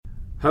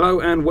Hello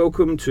and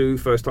welcome to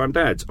First Time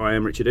Dads. I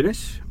am Richard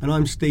Innes. And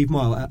I'm Steve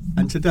Mile.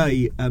 And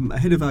today,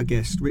 ahead of our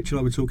guest, Richard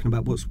and I were talking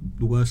about what's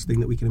the worst thing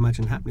that we can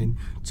imagine happening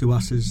to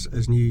us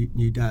as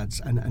new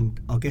dads. And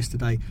our guest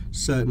today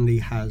certainly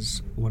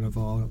has one of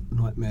our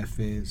nightmare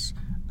fears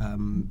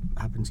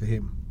happen to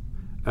him.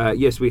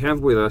 Yes, we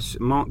have with us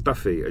Mark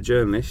Duffy, a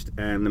journalist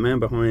and the man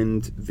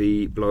behind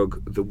the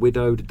blog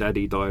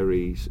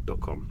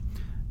thewidowedDaddyDiaries.com.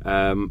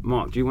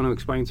 Mark, do you want to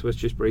explain to us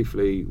just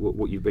briefly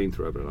what you've been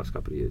through over the last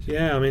couple of years?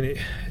 Yeah, I mean,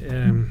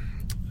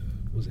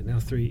 was it now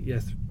 2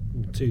 years ago,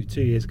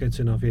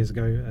 2.5 years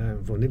ago,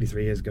 well, nearly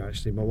 3 years ago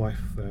actually, my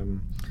wife,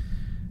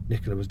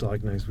 Nicola, was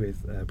diagnosed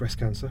with breast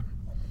cancer.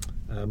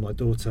 My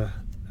daughter,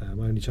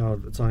 my only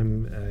child at the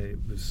time,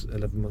 was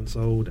 11 months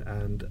old,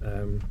 and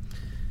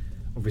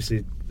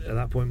obviously at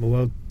that point my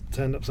world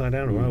turned upside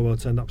down, or our world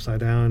turned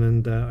upside down,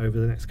 and over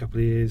the next couple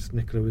of years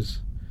Nicola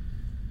was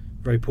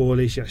very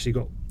poorly. She actually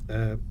got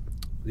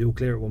the all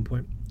clear at one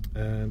point,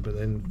 but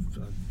then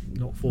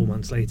not 4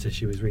 months later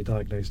she was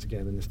re-diagnosed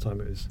again, and this time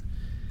it was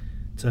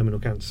terminal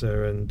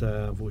cancer, and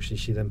unfortunately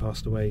she then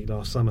passed away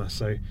last summer.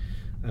 So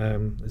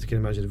as you can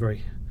imagine, a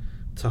very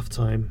tough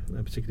time,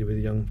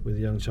 particularly with a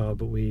young child,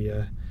 but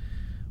we're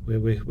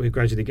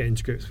gradually getting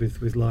to grips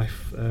with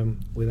life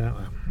without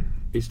her.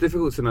 It's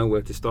difficult to know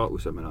where to start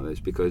with something like this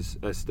because,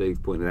 as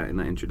Steve pointed out in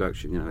that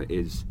introduction, it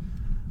is,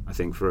 I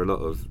think, for a lot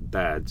of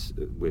dads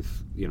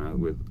with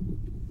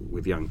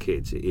young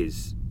kids, it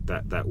is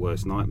that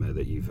worst nightmare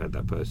that you've had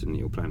that person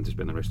you're planning to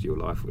spend the rest of your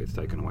life with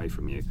taken away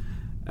from you.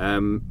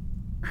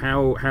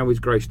 How is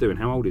Grace doing?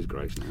 How old is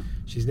Grace now?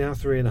 She's now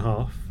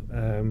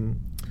 3.5.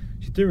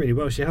 She's doing really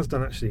well. She has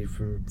done actually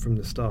from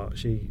the start.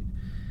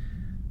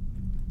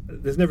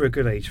 There's never a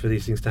good age for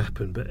these things to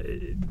happen, but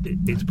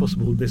it's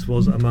possible this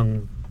was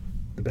among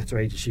the better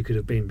ages she could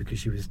have been, because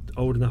she was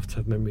old enough to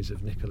have memories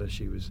of Nicola.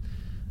 She was,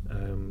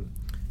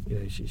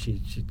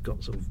 she'd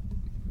got sort of,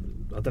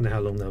 I don't know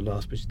how long they'll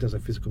last, but she does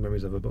have physical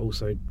memories of her, but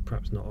also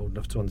perhaps not old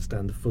enough to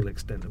understand the full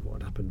extent of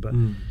what had happened. But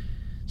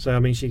so I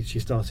mean, she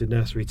started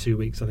nursery 2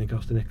 weeks, I think,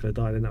 after Nicola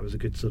died, and that was a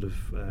good sort of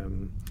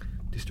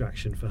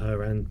distraction for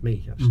her and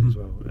me actually as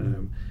well.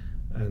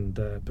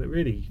 But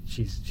really,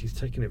 she's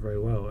taken it very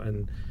well,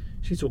 and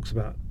she talks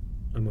about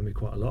her mummy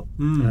quite a lot.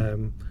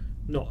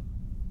 Not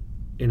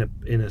in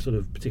a sort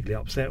of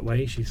particularly upset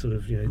way. She sort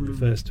of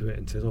refers to it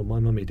and says, "Oh, my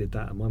mummy did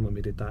that, and my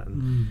mummy did that."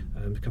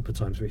 And a couple of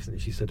times recently,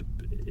 she said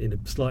in a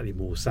slightly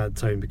more sad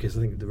tone, because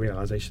I think the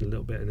realisation a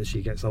little bit, and as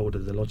she gets older,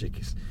 the logic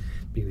is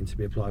beginning to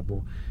be applied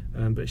more.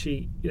 But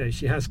she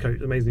has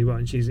coped amazingly well,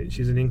 and she's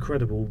an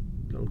incredible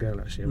little girl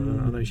actually. I mean,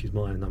 I know she's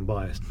mine and I'm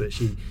biased, but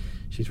she's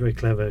very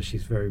clever.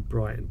 She's very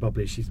bright and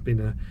bubbly. She's been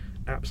an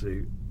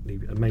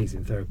absolutely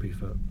amazing therapy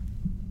for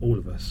all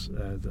of us,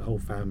 the whole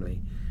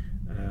family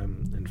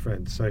and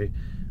friends. So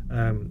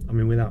I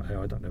mean, without her,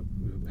 I don't know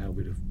how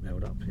we'd have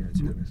held up, to be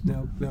honest.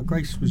 Now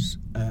Grace was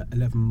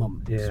 11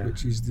 months,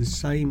 which is the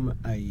same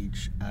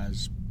age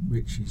as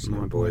Richie's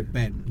little boy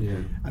Ben.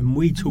 And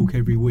we talk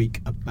every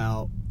week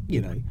about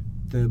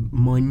the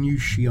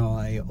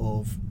minutiae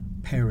of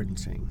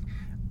parenting,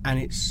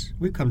 and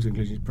we've come to the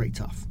conclusion it's pretty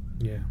tough.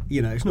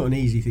 It's not an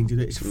easy thing to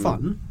do. It's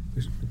fun,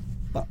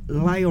 but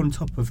lay on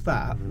top of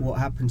that what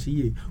happened to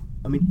you.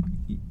 I mean,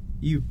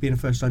 you've been a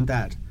first-time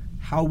dad.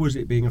 How was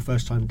it being a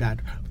first-time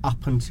dad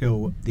up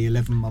until the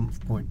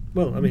 11-month point?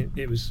 Well, I mean,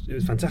 it was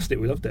fantastic.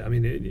 We loved it. I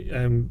mean,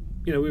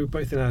 we were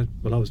both I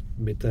was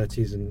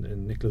mid-30s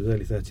and Nicola was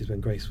early 30s when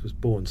Grace was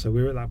born. So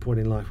we were at that point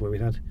in life where we'd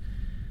had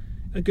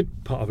a good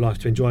part of life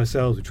to enjoy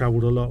ourselves. We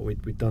travelled a lot.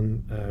 We'd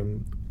done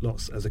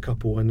lots as a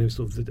couple, and it was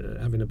sort of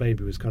having a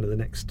baby was kind of the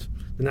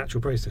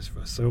natural process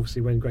for us. So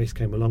obviously when Grace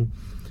came along,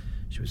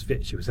 she was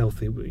fit, she was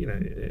healthy.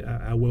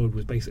 Our world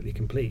was basically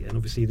complete. And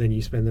obviously then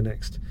you spend the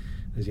next,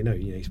 as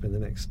you spend the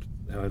next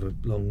however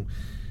long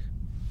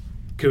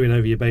cooing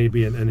over your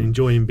baby and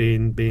enjoying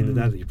being the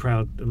dad that you're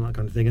proud and that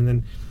kind of thing.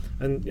 And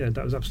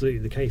that was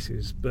absolutely the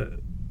case. But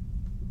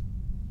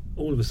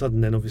all of a sudden,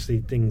 then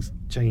obviously things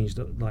changed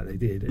like they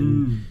did,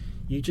 and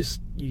you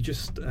just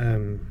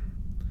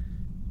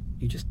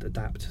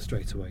adapt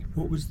straight away.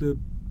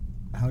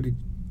 How did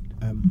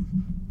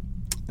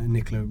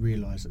Nicola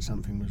realised that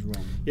something was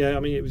wrong? Yeah, I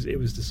mean, it was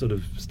the sort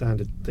of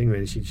standard thing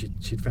really.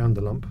 She'd found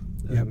the lump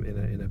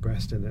in her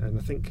breast, and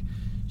I think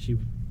she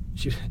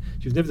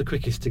was never the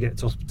quickest to get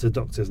to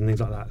doctors and things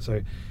like that.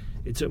 So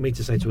it took me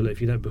to say to her, "Look,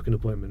 if you don't book an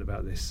appointment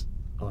about this,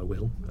 I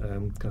will,"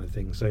 kind of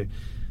thing. So,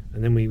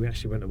 and then we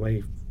actually went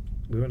away.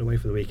 We went away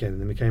for the weekend,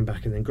 and then we came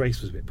back, and then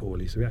Grace was a bit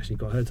poorly, so we actually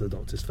got her to the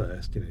doctors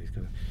first. Kind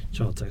of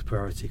child takes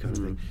priority kind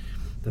of thing.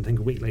 Then I think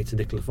a week later,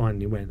 Nicola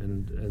finally went,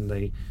 and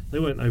they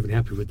weren't overly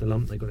happy with the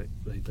lump. They got it.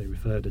 They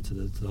referred her to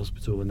the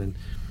hospital, and then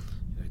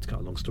to cut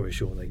a long story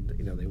short, they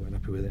weren't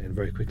happy with it, and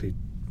very quickly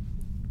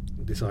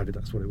decided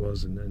that's what it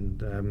was.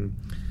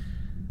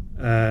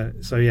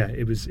 So yeah,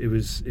 it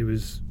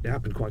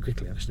happened quite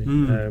quickly actually.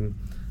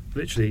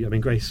 Literally, I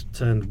mean, Grace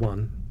turned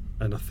 1,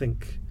 and I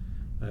think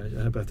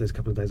her birthday's a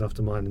couple of days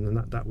after mine, and then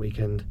that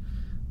weekend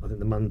I think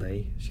the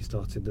Monday she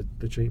started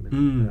the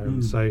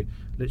treatment. So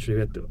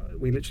literally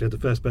we literally had the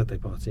first birthday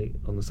party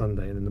on the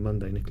Sunday, and then the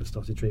Monday Nicola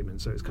started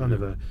treatment. So it's kind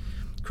of a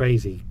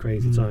crazy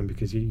time,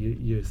 because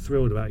you're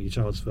thrilled about your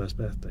child's first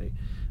birthday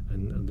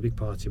and the big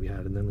party we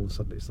had, and then all of a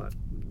sudden it's like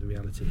the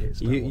reality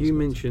hits. You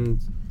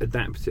mentioned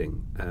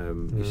adapting.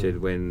 You said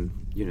when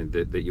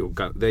that you're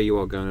there you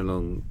are going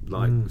along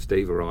like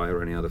Steve or I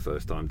or any other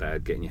first time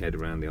dad, getting your head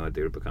around the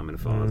idea of becoming a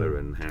father,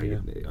 and how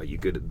are you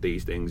good at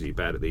these things, are you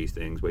bad at these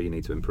things, where you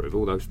need to improve,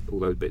 all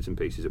those bits and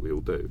pieces that we all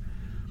do.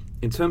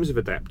 In terms of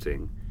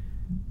adapting,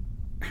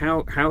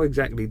 how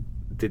exactly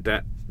did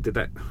that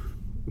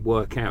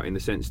work out, in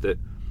the sense that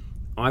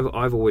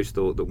I've always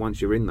thought that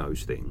once you're in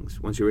those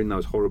things, once you're in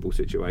those horrible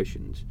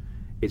situations,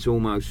 it's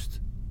almost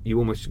you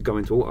almost go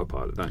into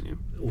autopilot, don't you?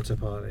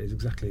 Autopilot is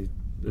exactly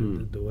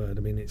the word.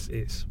 I mean,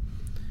 it's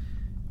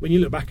when you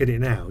look back at it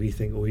now, you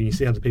think, or when you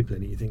see other people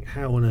in it, you think,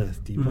 how on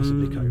earth do you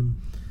possibly cope?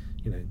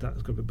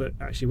 That's good. But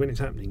actually, when it's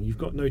happening, you've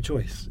got no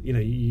choice. You're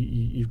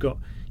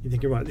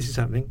thinking, right, this is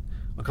happening,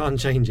 I can't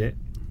change it,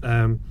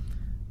 and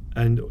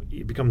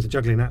it becomes a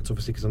juggling act,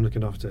 obviously, because I'm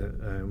looking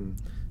after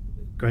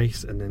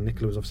Grace, and then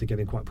Nicola was obviously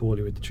getting quite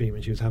poorly with the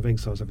treatment she was having,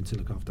 so I was having to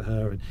look after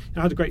her. And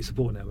I had a great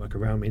support network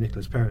around me.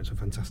 Nicola's parents were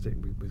fantastic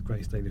with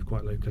Grace. They live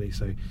quite locally,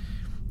 so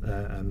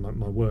and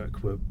my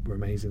work were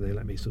amazing. They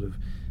let me sort of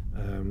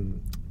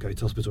go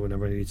to hospital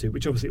whenever I needed to,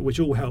 which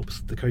all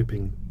helps the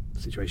coping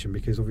situation,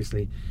 because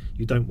obviously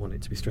you don't want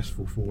it to be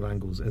stressful from all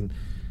angles. And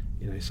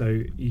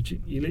so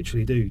you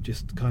literally do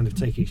just kind of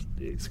take it.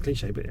 It's a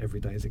cliche, but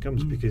every day as it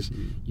comes, because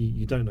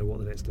you don't know what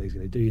the next day is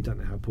going to do. You don't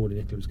know how poorly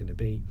Nicola was going to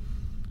be.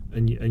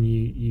 And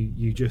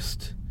you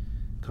just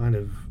kind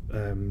of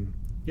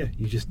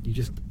you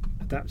just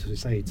adapt, as I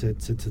say,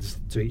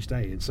 to each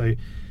day. And so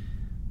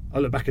I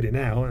look back at it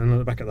now, and I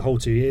look back at the whole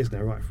 2 years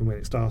now, right from when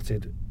it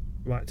started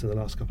right to the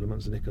last couple of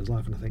months of Nicola's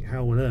life, and I think,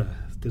 how on earth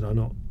did I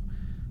not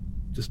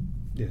just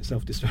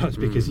self-discharge?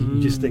 Because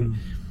you just think,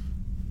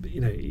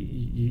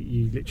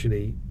 you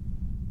literally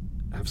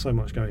have so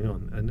much going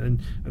on,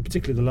 and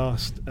particularly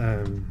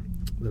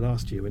the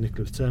last year when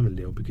Nicola was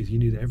terminally ill, because you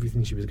knew that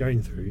everything she was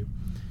going through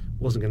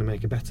wasn't going to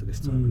make her better this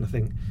time. And I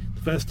think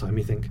the first time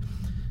you think,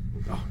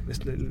 let's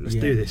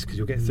do this, because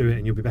you'll get through it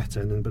and you'll be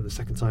better, but the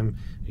second time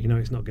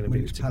it's not going to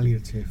be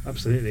palliative.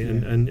 Absolutely.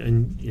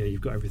 And you've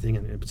got everything,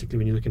 and particularly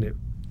when you're looking at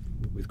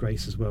with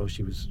Grace as well,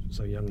 she was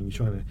so young,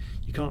 and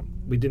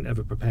we didn't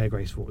ever prepare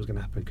Grace for what was going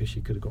to happen, because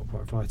she could have got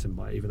quite frightened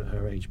by it, even at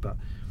her age. But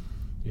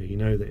you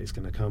know that it's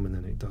going to come, and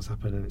then it does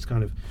happen, and it's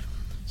kind of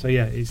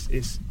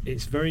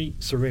it's very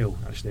surreal,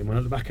 actually. And when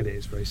I look back at it,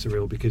 it's very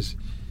surreal, because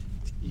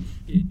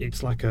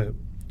it's like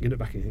you look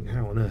back and you think,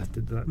 how on earth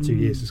did that 2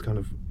 years is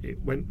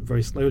it went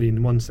very slowly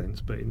in one sense,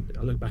 but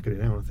I look back at it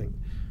now and I think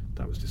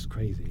that was just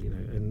crazy,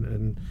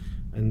 and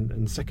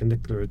the second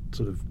Nicola had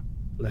sort of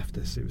left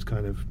us, it was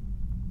kind of,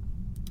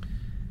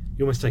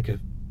 you almost take a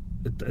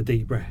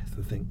deep breath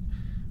and think,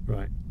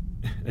 right,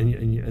 and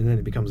then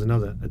it becomes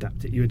another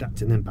adapting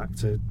then back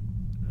to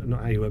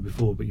not how you were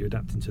before, but you're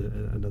adapting to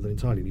another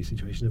entirely new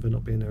situation of her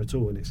not being there at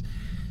all. And it's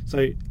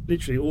so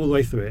literally all the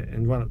way through it,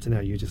 and right up to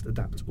now, you just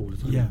adapt all the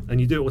time, and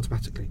you do it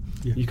automatically.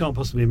 You can't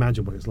possibly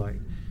imagine what it's like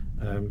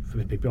for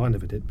many people. I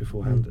never did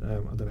beforehand.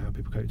 I don't know how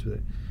people coped with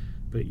it,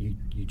 but you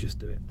just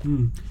do it.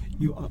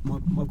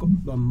 I've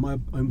got my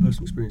own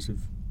personal experience of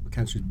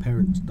cancer's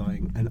parents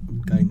dying, and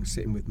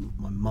sitting with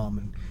my mum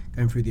and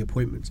going through the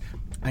appointments,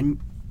 and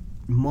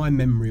my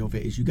memory of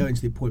it is you go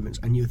into the appointments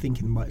and you're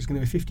thinking, right, it's going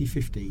to be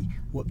 50-50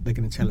 what they're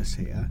going to tell us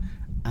here,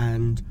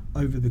 and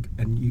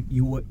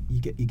you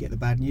get the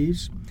bad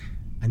news,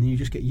 and then you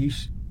just get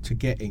used to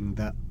getting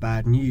that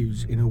bad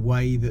news in a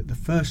way that the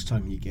first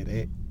time you get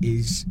it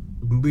is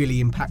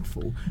really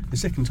impactful. The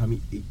second time,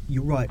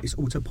 you're right, it's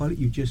autopilot.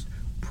 You just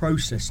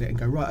process it and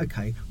go, right,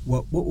 okay,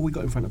 what have we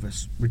got in front of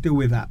us? We'll deal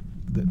with that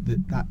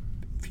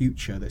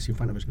future that's in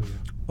front of us.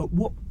 At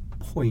what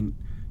point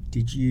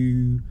did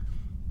you,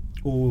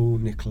 or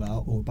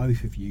Nicola, or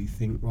both of you,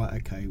 think, right,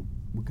 okay,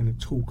 we're going to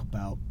talk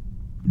about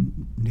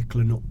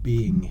Nicola not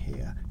being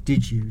here?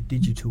 Did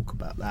you talk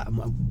about that, and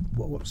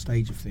what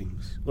stage of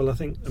things? Well, I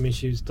think,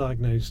 she was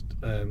diagnosed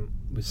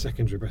with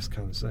secondary breast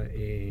cancer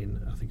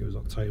in, I think it was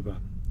October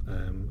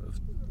of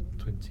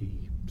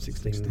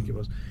 2016, I think it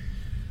was.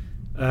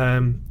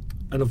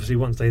 And obviously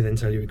once they then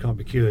tell you it can't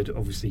be cured,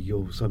 obviously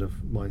your sort of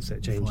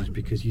mindset changes. Fine.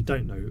 Because you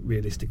don't know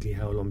realistically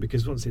how long,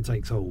 because once it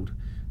takes hold,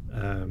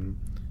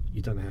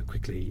 you don't know how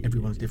quickly.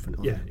 Everyone's different.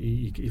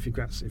 If it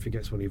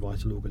gets one of your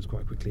vital organs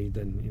quite quickly,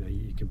 then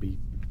it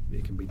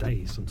can be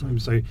days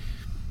sometimes. So,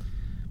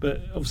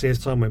 but obviously as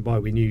time went by,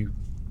 we knew.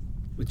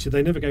 Which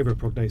they never gave her a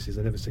prognosis.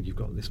 They never said you've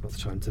got this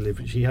much time to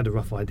live. She had a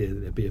rough idea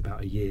that it'd be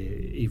about a year,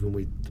 even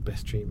with the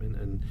best treatment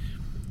and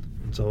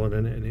so on.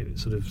 And it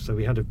sort of, so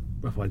we had a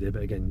rough idea.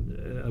 But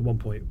again, at one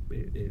point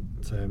it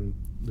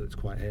looked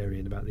quite hairy.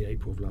 And about the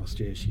April of last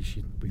year,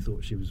 we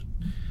thought she was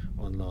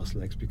on last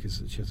legs,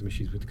 because she had some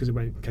issues because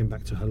it came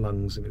back to her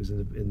lungs, and it was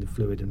in the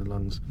fluid in the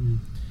lungs.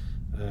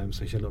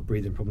 So she had a lot of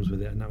breathing problems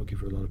with it, and that would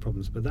give her a lot of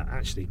problems. But that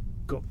actually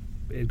got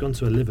it had gone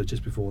to her liver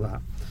just before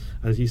that.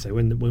 As you say,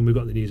 when we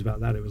got the news about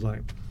that, it was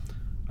like,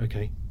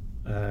 okay,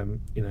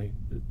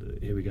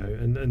 here we go.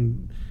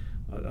 And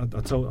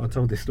I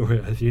told this story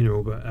at her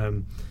funeral, but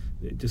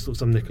it just sort of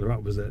summed Nicola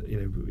up was that,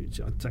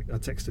 I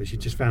texted her. She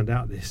just found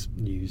out this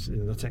news,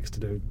 and I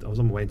texted her. I was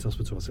on my way into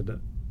hospital. I said,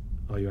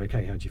 "Are you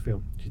okay? How do you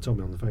feel?" She told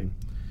me on the phone,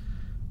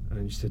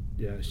 and she said,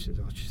 "Yeah." She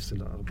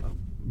said, I'm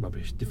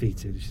rubbish,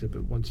 defeated. She said,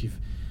 "But once you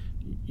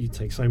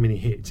take so many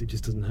hits, it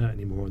just doesn't hurt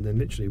anymore." And then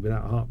literally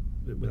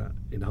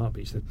in a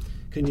heartbeat, she said,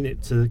 "Can you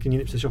nip to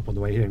the shop on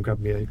the way here and grab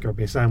me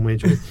a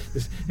sandwich?"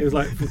 It was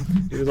like,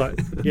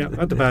 yeah, I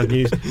had the bad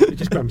news.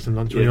 Just grab me some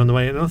lunch when you're on the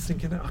way. And I was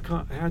thinking, I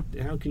can't.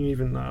 How can you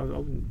even? I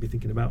wouldn't be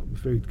thinking about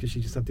food, because she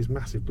just had this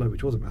massive blow,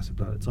 which was a massive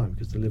blow at the time,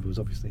 because the liver was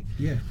obviously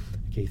a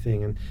key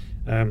thing.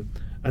 And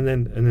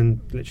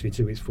then literally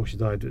 2 weeks before she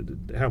died,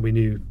 how we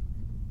knew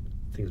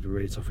things were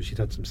really tough was she'd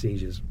had some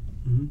seizures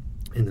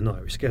in the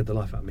night, which scared the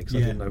life out of me, because I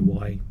didn't know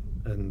why.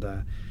 And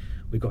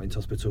we got into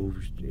hospital.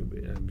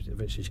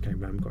 Eventually, she came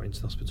round, got into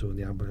the hospital in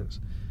the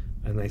ambulance,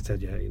 and they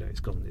said, "Yeah, it's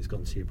gone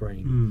to your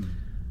brain."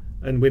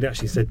 And we'd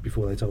actually said,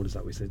 before they told us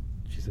that,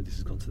 she said, "This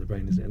has gone to the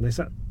brain, isn't it?" And they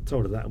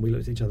told her that, and we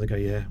looked at each other and go,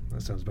 "Yeah,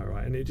 that sounds about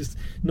right." And it just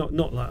not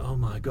like, "Oh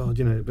my God,"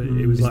 but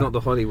it was it's like, not the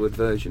Hollywood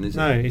version, is it?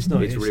 No, it's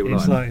not. It's real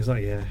life. It's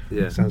like,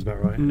 yeah, sounds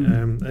about right.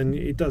 And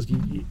it does.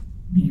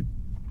 You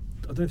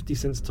I don't know if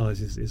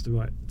desensitise is the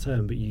right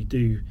term, but you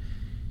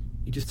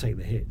just take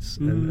the hits,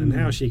 and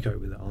how she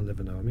coped with it, I'll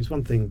never know. I mean, it's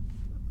one thing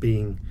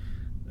being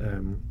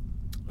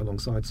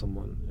alongside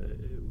someone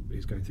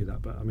who's going through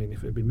that, but I mean,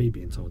 if it had been me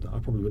being told that, I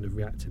probably wouldn't have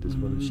reacted as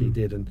well as she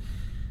did.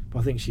 But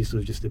I think she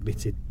sort of just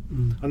admitted.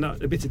 I know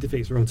admitted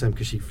defeat's the wrong term,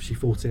 because she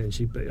fought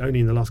it, but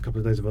only in the last couple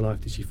of days of her life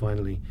did she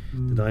finally.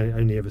 Did I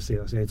only ever see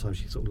that's the only time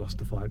she sort of lost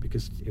the fight,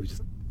 because it was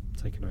just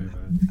taken over.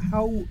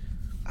 How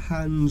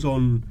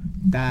hands-on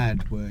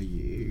dad were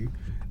you?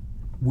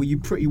 Were you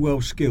pretty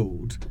well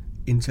skilled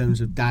in terms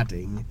of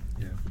dadding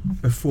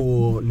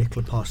before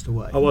Nicola passed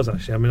away? I was,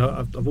 actually. I mean,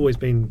 I've always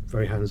been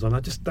very hands-on.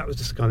 That was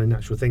just a kind of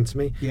natural thing to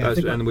me. Yeah,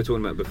 and we're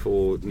talking about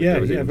before.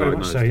 Very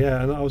much so.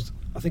 Yeah, and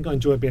I think I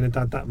enjoyed being a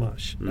dad that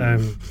much.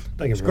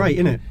 It's great,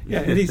 isn't it?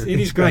 Yeah, it is. It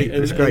is great.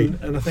 It's great.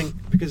 And I think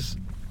because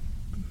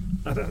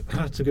I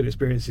had some good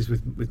experiences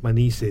with my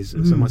nieces,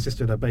 so my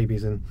sister had her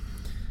babies, and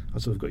I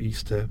sort of got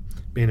used to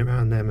being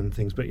around them and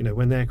things. But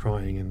when they're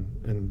crying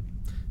and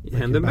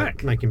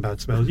making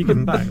bad smells, you give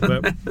them back.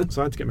 But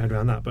so I had to get my head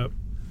around that. But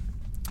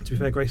to be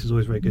fair, Grace was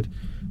always very good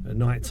at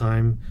night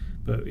time.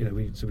 But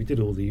we did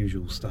all the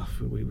usual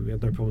stuff. We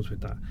had no problems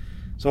with that.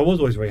 So I was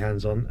always very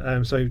hands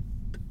on. So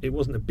it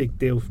wasn't a big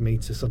deal for me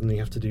to suddenly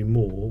have to do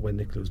more when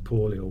Nicola was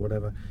poorly or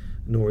whatever.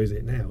 Nor is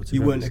it now.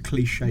 You weren't a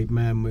cliched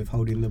man with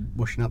holding the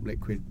washing up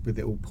liquid with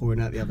it all pouring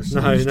out the other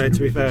side. No. To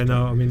be fair,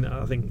 no. I mean,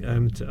 I think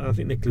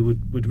Nicola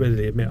would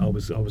readily admit I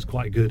was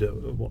quite good at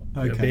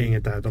being a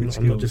dad. I'm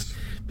not just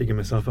bigging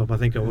myself up. I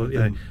think I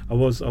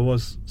was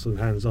sort of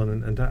hands on,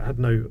 and had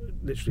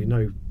literally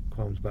no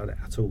qualms about it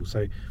at all.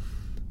 So,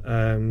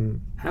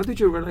 how did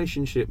your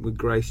relationship with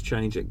Grace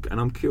change? And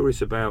I'm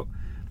curious about,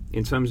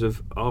 in terms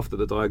of after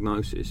the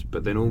diagnosis,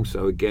 but then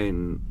also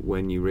again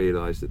when you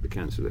realised that the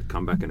cancer had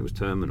come back and it was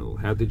terminal,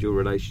 how did your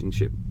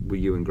relationship with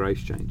you and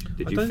Grace change?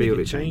 Did you feel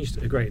it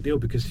changed a great deal?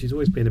 Because she's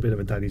always been a bit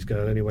of a daddy's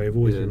girl anyway. We've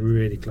always been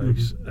really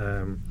close.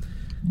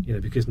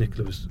 Because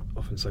Nicola was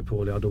often so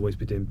poorly, I'd always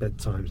be doing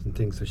bedtimes and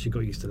things, so she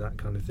got used to that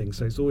kind of thing.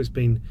 So it's always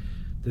been,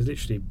 there's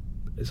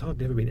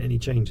hardly ever been any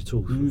change at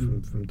all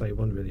from day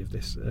one, really, of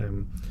this.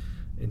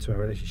 Into our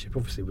relationship.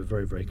 Obviously we're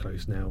very, very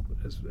close now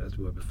as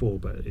we were before,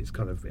 but it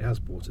has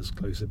brought us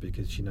closer,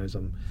 because she knows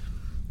I'm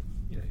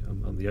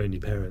the only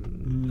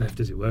parent left,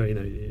 as it were,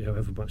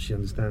 however much she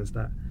understands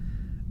that.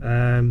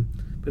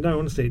 But no,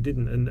 honestly it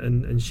didn't,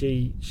 and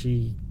she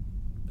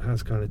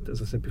has kind of,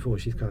 as I said before,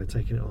 she's kind of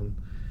taken it on,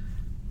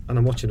 and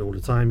I'm watching all the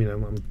time.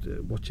 I'm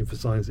watching for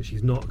signs that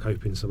she's not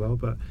coping so well,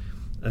 but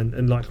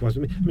and likewise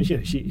with me. I mean,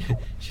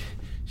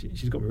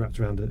 she's got me wrapped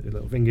around a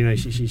little thing.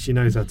 She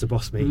knows how to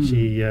boss me.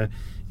 She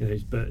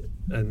but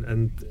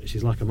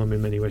she's like a mum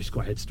in many ways. She's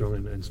quite headstrong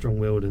and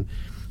strong-willed,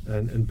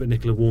 but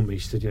Nicola warned me.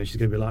 She said, she's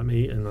going to be like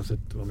me, and I said,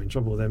 well, I'm in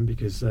trouble then,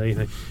 because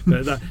that's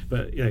no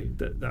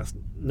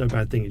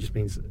bad thing. It just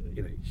means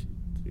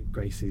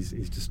Grace is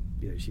just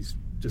she's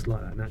just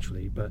like that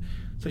naturally. But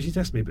so she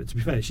tests me. But to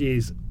be fair,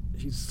 she's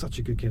such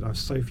a good kid. I have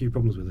so few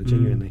problems with her,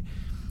 genuinely.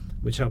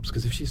 Which helps,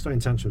 because if she's throwing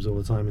tantrums all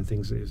the time and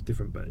things, it's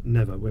different. But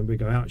never. When we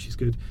go out, she's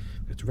good.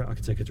 I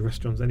can take her to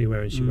restaurants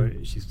anywhere,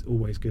 and she's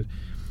always good.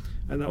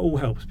 And that all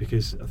helps,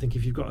 because I think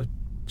if you've got a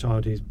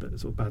child who's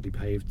sort of badly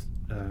behaved,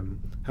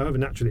 however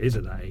natural it is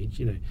at that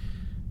age,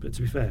 But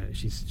to be fair,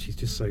 she's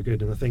just so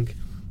good, and I think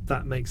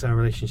that makes our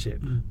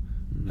relationship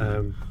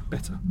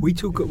better. We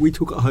talk at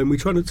home. We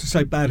try not to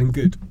say bad and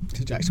good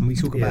to Jackson. We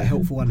talk about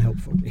helpful,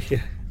 unhelpful.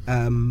 Yeah.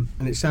 And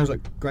it sounds like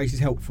Grace is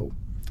helpful.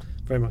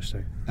 Very much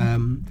so.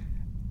 When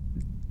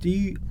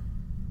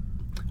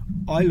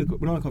I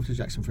look after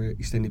Jackson for an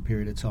extended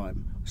period of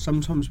time,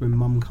 sometimes when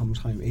Mum comes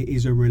home, it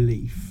is a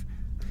relief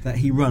that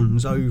he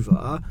runs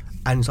over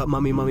and it's like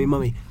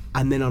mummy,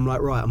 and then I'm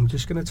like, right, I'm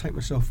just going to take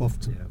myself off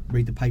to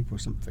read the paper or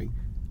something.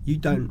 You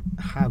don't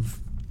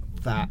have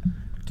that.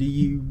 Do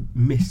you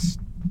miss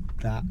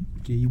that?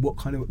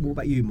 What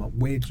about you, Mark?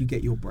 Where do you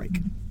get your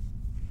break?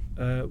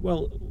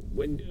 Well,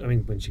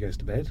 when she goes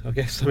to bed, I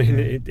guess. I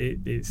mean,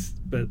 it's,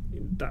 but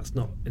that's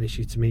not an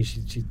issue to me.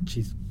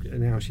 She's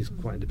now she's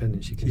quite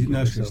independent. She's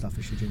nursery stuff.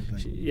 Is she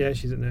doing?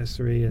 She's at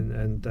nursery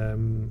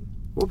and.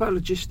 What about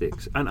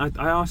logistics? And I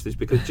asked this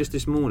because just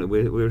this morning,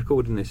 we're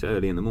recording this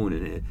early in the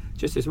morning here.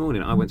 Just this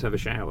morning, I went to have a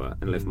shower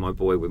and left my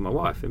boy with my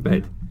wife in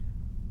bed.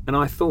 And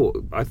I thought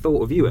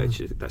of you,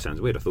 actually. That sounds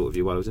weird. I thought of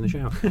you while I was in the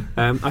shower.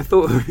 I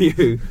thought of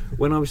you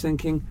when I was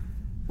thinking,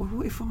 well,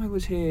 what if I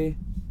was here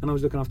and I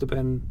was looking after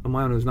Ben on my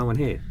own and there was no one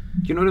here?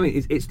 Do you know what I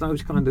mean? It's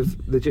those kind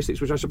of logistics,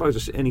 which I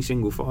suppose any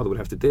single father would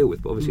have to deal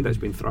with. But obviously that's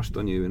been thrust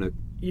on you in a...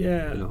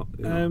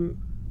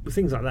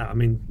 things like that. I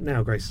mean,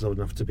 now Grace is old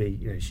enough to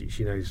be,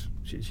 she knows,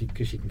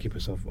 because she can keep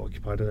herself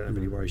occupied. I don't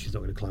really worry she's not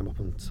going to climb up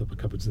on top of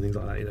cupboards and things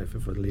like that.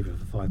 If I leave her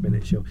for 5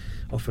 minutes, she'll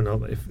often,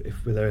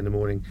 if we're there in the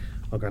morning,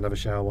 I'll go and have a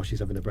shower while she's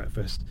having her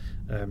breakfast.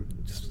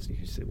 Just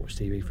sit and watch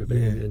TV for a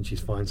bit, and she's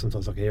fine.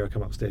 Sometimes I can hear her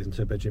come upstairs into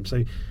her bedroom.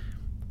 So,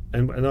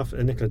 and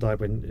Nicola died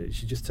when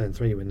she just turned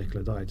 3 when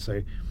Nicola died.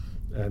 So.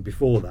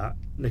 Before that,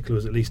 Nicola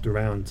was at least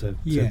around to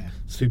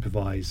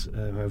supervise,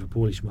 however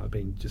poorly she might have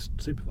been, just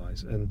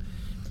supervise, and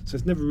so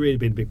it's never really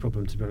been a big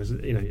problem, to be honest. I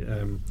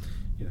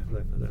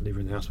don't leave her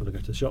in the house when I go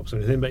to the shops or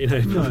anything, but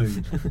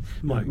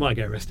might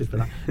get arrested for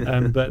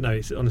that. But no,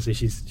 it's honestly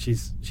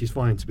she's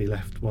fine to be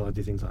left while I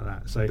do things like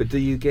that. So, but do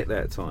you get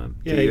that time?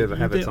 Yeah, do you ever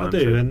have a time? I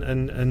do, and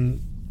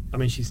I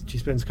mean she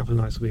spends a couple of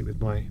nights a week with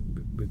my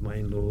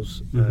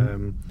in-laws.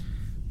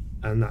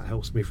 And that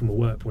helps me from a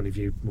work point of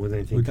view more than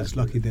anything. Well, that's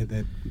lucky that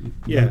they're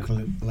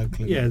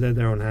local. Yeah,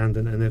 they're on hand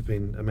and they've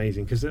been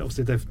amazing, because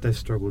obviously they've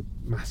struggled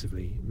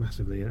massively,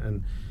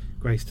 and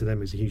Grace to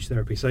them is a huge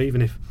therapy. So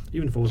even if I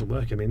wasn't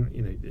working, I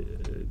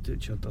mean,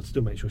 I'd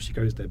still make sure she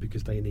goes there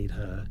because they need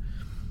her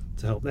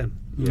to help them.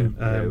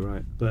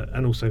 Right. But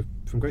and also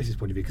from Grace's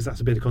point of view, because that's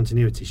a bit of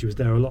continuity. She was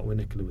there a lot when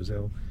Nicola was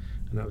ill,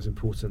 and that was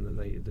important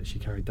that she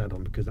carried Dad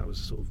on, because that was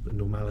sort of a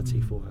normality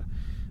for her.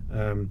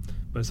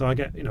 But so I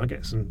get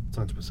some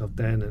time to myself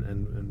then,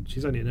 and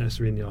she's only at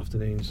nursery in the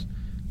afternoons,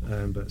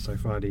 but so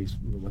Friday's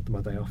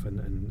my day off,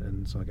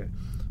 and so I get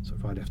sort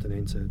of Friday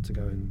afternoon to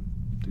go and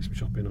do some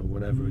shopping or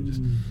whatever, and just.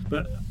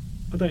 But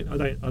I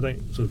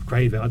don't sort of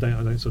crave it. I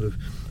don't sort of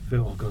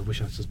feel, oh God, I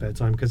wish I had some spare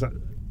time, because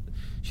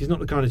she's not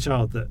the kind of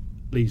child that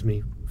leaves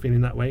me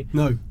feeling that way.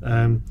 No.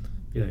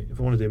 If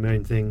I want to do my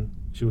own thing,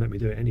 she'll let me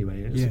do it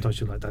anyway. Sometimes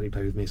she'll let Daddy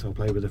play with me, so I'll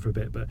play with her for a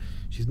bit. But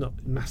she's not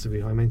massively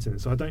high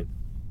maintenance, so I don't.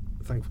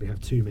 Thankfully have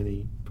too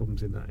many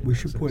problems in that. We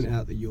should point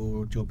out that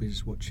your job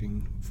is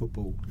watching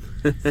football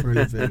for a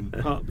living.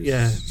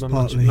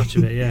 Much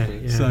of it,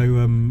 yeah.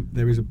 So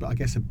there is I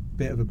guess a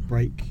bit of a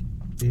break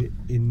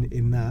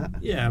in that.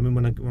 Yeah, I mean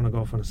when I go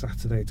off on a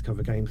Saturday to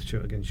cover games,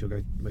 she'll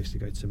mostly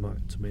go to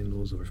my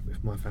in-laws, or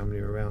if my family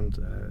are around,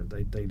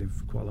 they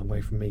live quite a long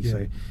way from me. Yeah.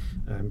 So,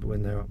 but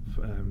when they're up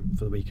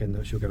for the weekend,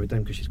 she'll go with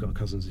them, because she's got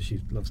cousins that she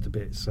loves to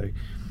bits. So,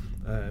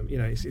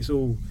 it's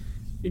all.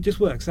 It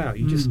just works out.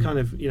 You just kind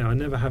of, I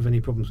never have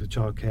any problems with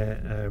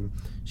childcare.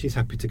 She's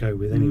happy to go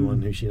with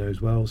anyone who she knows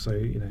well. So,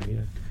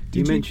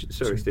 You mentioned,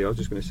 sorry, Steve. I was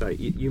just going to say,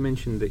 you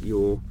mentioned that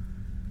you're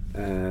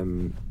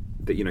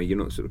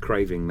not sort of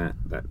craving that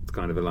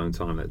kind of alone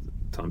time, that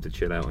time to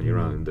chill out on your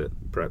own,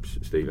 that perhaps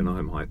Steve and I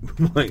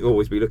might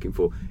always be looking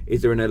for.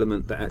 Is there an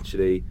element that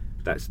actually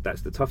that's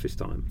the toughest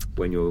time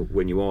when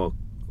you are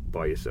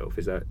by yourself?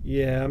 Is that?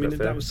 Yeah, I mean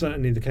that was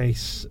certainly the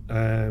case.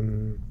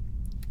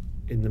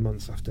 In the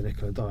months after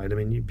Nicola died, I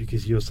mean,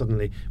 because you're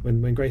suddenly,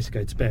 when Grace would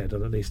go to bed,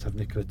 I'd at least have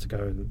Nicola to go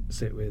and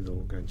sit with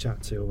or go and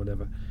chat to or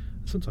whatever.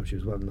 Sometimes she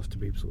was well enough to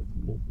be sort of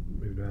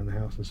moving around the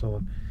house and so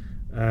on.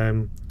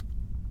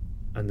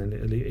 And then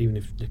even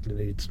if Nicola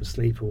needed some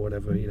sleep or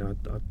whatever,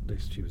 at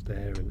least she was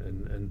there.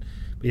 And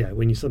but yeah,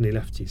 when you suddenly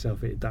left to yourself,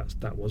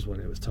 that was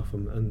when it was tough.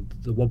 And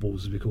the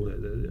wobbles, as we call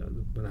it,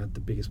 when I had the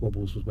biggest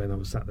wobbles was when I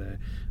was sat there,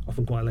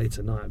 often quite late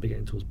at night. I'd be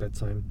getting towards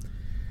bedtime.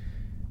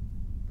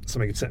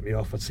 Something could set me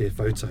off. I'd see a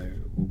photo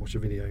or watch a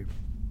video,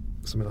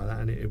 something like that,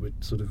 and it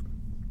would sort of.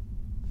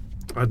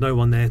 I had no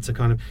one there to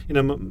kind of,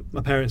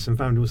 my parents and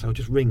family would say,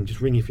 just ring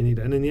if you need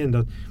it. And in the end,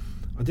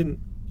 I didn't.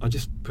 I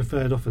just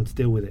preferred often to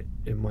deal with it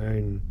in my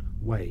own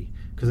way,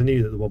 because I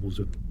knew that the wobbles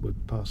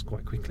would pass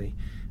quite quickly.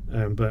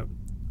 But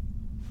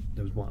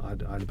there was one. I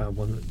had a bad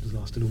one that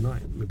lasted all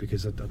night,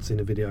 because I'd seen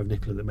a video of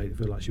Nicola that made it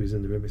feel like she was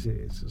in the room.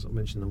 It's sort of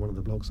mentioned on one of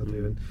the blogs I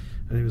do,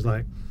 and it was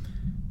like,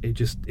 it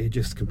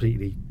just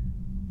completely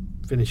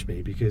finished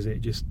me, because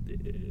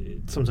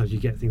sometimes you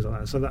get things like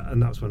that. So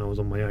that's when I was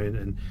on my own,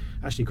 and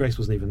actually Grace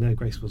wasn't even there.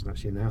 Grace wasn't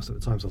actually in the house at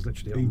the time, so I was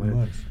literally on my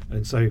own.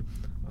 And so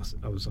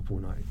I was up all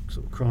night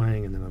sort of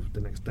crying, and then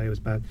the next day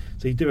was bad.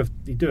 So you do have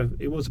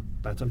it was a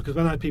bad time, because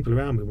when I had people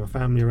around me, my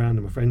family around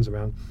and my friends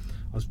around,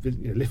 I was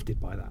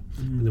lifted by that.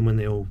 And then when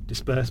they all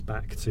dispersed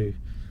back to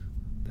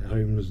their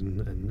homes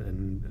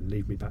and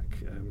leave me back,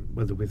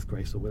 whether with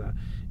Grace or without,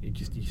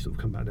 you sort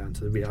of come back down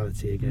to the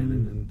reality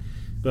again.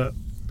 But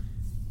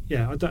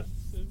yeah, I don't.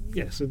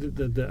 Yeah, so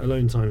the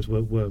alone times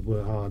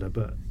were harder,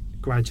 but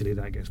gradually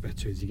that gets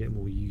better as you get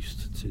more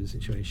used to the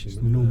situation. It's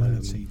the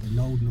normality,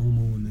 the old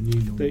normal and the new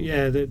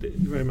normal.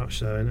 Very much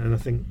so, and I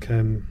think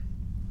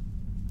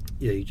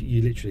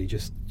you literally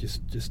just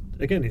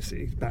again, it's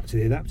back to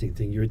the adapting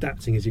thing. You're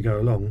adapting as you go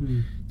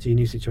along to your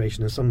new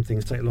situation, and some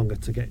things take longer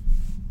to get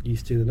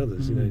used to than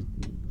others. You know,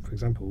 for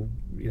example,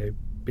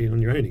 being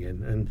on your own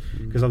again, and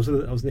because I was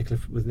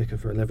with Nicola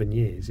for 11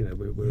 years. You know,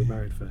 we were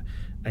married for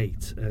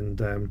 8,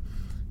 and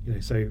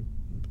so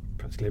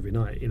practically every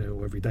night,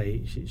 or every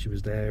day, she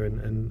was there,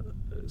 and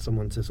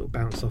someone to sort of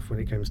bounce off when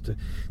it comes to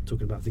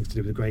talking about things to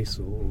do with Grace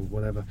or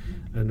whatever.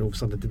 And all of a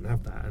sudden, I didn't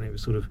have that, and it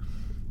was sort of,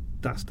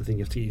 that's the thing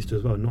you have to get used to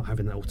as well, not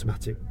having that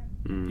automatic.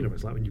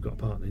 It's like when you've got a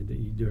partner that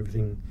you do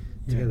everything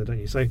together, don't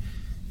you? So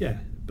yeah,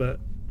 but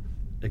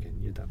again,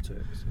 you adapt to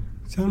it. So.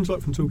 Sounds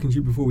like from talking to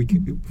you before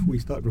we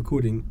started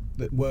recording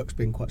that work's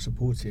been quite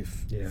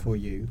supportive for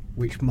you,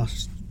 which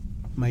must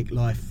make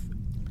life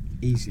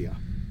easier.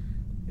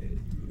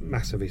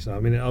 Massively so. I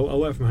mean, I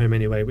work from home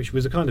anyway, which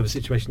was a kind of a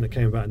situation that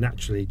came about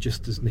naturally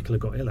just as Nicola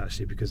got ill,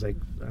 actually, because our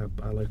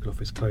local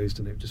office closed,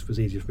 and it just was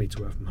easier for me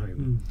to work from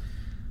home.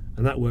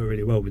 And that worked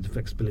really well with the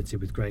flexibility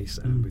with Grace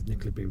and with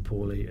Nicola being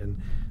poorly.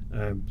 And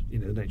the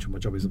nature of my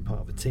job isn't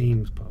part of a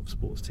team, it's part of a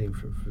sports team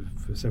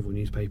for several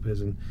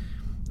newspapers, and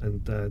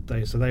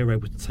they were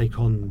able to take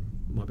on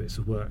my bits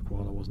of work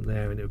while I wasn't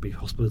there, and it would be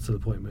hospital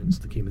appointments,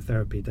 the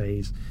chemotherapy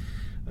days.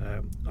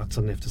 I'd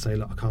suddenly have to say,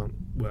 look, I can't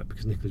work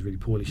because Nicola's really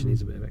poorly, she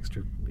needs a bit of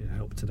extra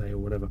help today or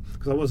whatever,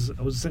 because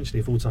I was essentially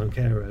a full-time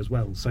carer as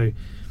well, so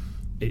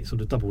it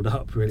sort of doubled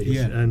up really,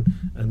 and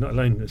not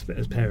alone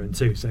as parent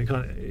too, so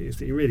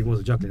it really was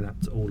a juggling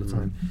act all the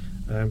time.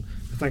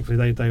 But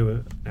thankfully they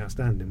were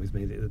outstanding with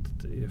me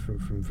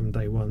from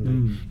day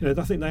one. I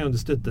think they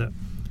understood that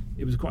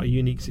it was quite a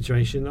unique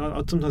situation.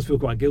 I'd sometimes feel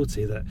quite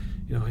guilty that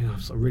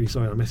I'm really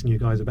sorry I'm messing you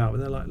guys about,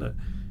 but they're like, look,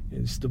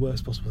 it's the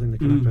worst possible thing that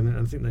can happen, and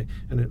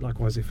I think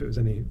likewise, if it was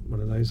any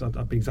one of those,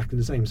 I'd be exactly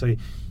the same. So,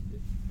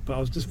 but I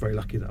was just very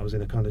lucky that I was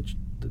in a kind of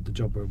the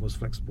job where it was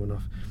flexible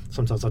enough.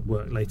 Sometimes I'd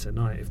work late at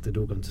night if they'd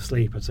all gone to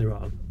sleep. I'd say,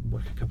 right, I'll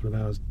work a couple of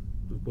hours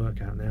of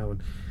work out now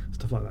and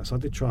stuff like that. So I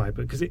did try,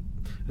 but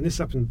and this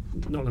happened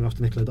not long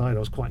after Nicola died, I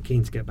was quite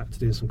keen to get back to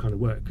doing some kind of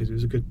work because it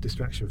was a good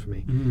distraction for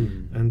me.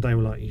 And they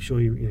were like, you sure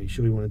you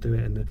want to do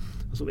it? And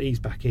I sort of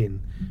eased back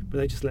in, but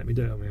they just let me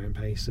do it on my own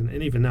pace. And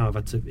even now I've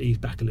had to ease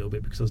back a little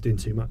bit because I was doing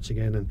too much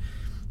again, and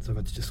so I've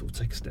had to just sort of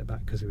take a step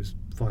back because it was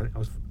fine.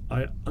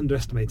 I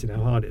underestimated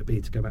how hard it would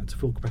be to go back to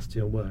full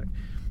capacity on work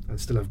and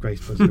still have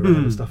Grace buzzing around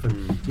and stuff.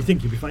 And you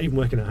think you'd be fine, even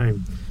working at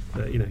home,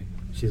 but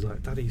she's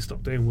like, Daddy,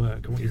 stop doing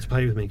work, I want you to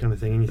play with me, kind of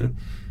thing. And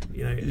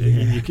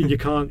you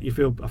think,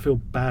 I feel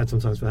bad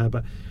sometimes for her,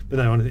 but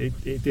no,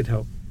 it did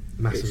help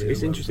massively.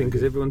 It's interesting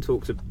because everyone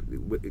talks,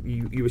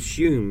 you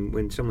assume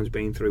when someone's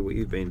been through what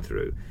you've been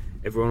through,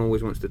 everyone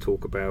always wants to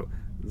talk about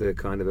the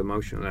kind of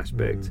emotional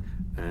aspect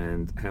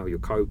and how you're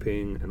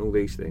coping and all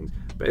these things,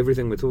 but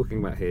everything we're talking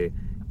about here,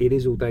 it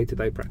is all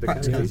day-to-day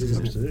practicalities,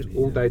 isn't it? Absolutely,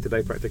 all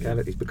day-to-day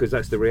practicalities, because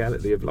that's the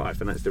reality of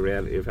life, and that's the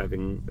reality of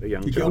having a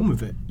young child. You get on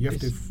with it. You have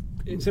to.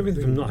 It's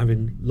everything from not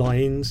having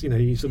lines.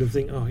 You sort of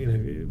think,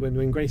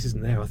 when Grace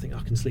isn't there, I think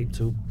I can sleep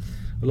till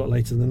a lot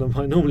later than I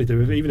might normally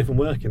do. Even if I'm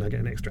working, I get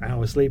an extra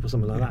hour sleep or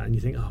something like that, and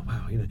you think, oh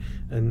wow,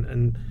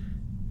 and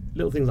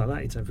little things like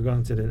that you take for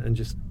granted, and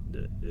just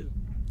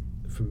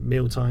from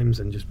meal times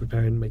and just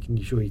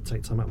making sure you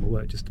take time out of my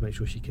work just to make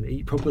sure she can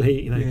eat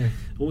properly.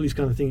 All these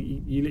kind of things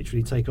you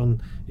literally take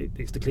on.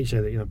 It's the cliche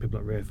that people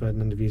like Rio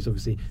Ferdinand have used.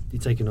 Obviously,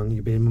 you're taking on,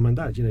 you're being mum and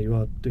dad. You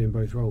are doing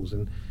both roles,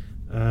 and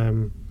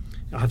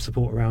I have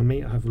support around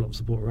me. I have a lot of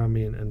support around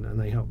me, and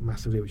they help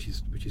massively, which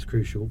is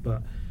crucial.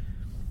 But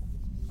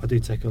I do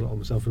take a lot on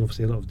myself, and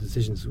obviously a lot of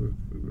decisions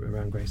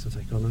around Grace I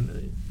take on,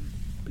 and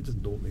it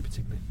doesn't daunt me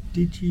particularly.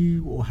 Did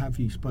you or have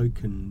you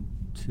spoken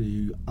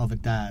to other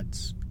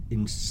dads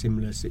in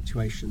similar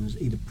situations,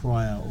 either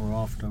prior or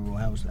after, or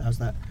how's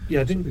that?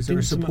 Yeah, is there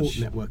a support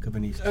network of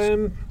any?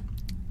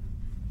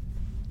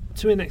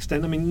 To an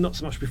extent, I mean, not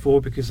so much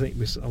before because I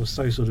was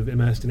so sort of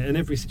immersed in it, and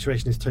every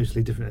situation is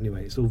totally different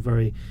anyway. It's all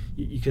very.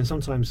 You can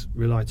sometimes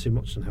rely too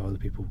much on how other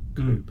people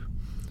cope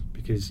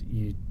because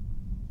you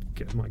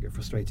might get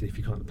frustrated if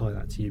you can't apply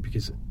that to you,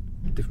 because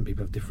different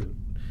people have different.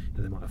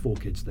 They might have 4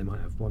 kids, they might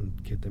have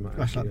 1 kid, they might.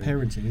 That's like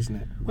parenting, isn't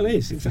it? Well, it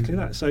is exactly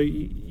that. So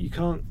you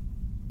can't.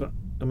 But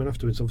I mean,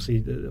 afterwards, obviously,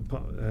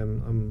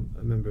 I'm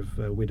a member of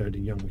Widowed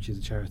and Young, which is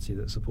a charity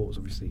that supports,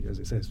 obviously, as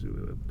it says,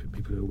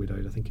 people who are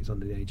widowed. I think it's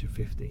under the age of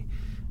 50,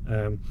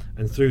 and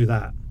through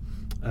that,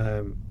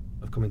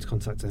 I've come into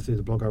contact through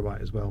the blog I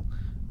write as well.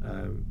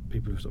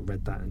 People have sort of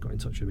read that and got in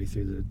touch with me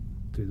through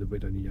the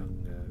Widowed and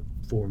Young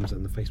forums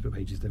and the Facebook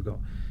pages they've got,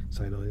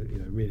 saying,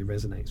 it really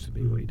resonates with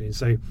me what you're doing.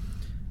 So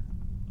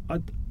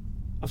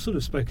I've sort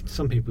of spoken to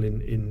some people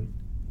in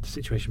the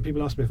situation.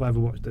 People ask me if I ever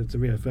watched the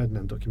Rio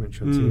Ferdinand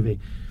documentary on TV,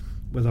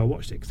 whether I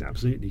watched it, because it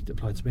absolutely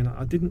applied to me, and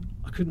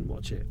I couldn't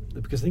watch it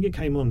because I think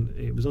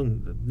it was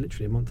on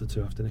literally a month or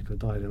 2 after Nicola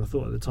died, and I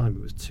thought at the time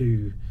it was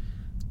too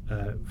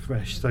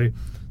fresh. So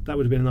that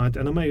would have been an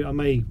idea, and I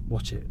may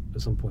watch it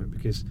at some point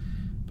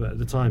but at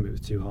the time it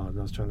was too hard, and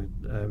I was trying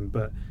to.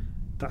 But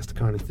that's the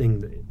kind of thing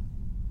that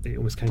it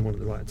almost came on at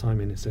the right time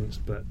in a sense,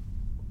 but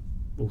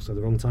also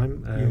the wrong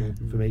time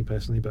for me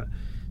personally. But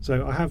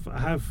so I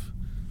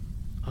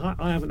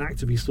haven't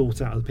actively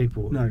sought out other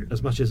people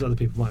as much as other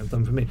people might have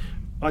done for me.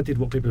 I did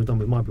what people have done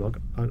with my blog.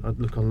 I'd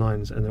look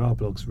online, and there are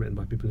blogs written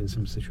by people in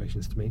similar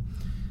situations to me,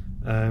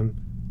 and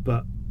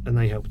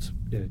they helped.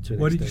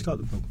 Why did you start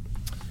the blog?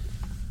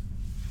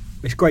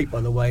 It's great, by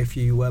the way. If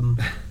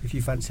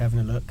you fancy having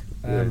a look,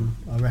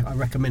 I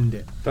recommend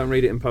it. Don't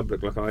read it in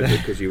public like I did,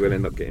 because you will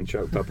end up getting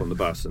choked up on the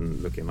bus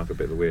and looking like a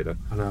bit of a weirdo.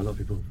 I know a lot of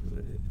people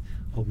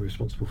hold me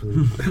responsible for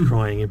them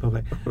crying in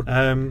public.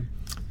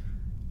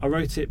 I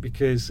wrote it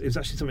because it was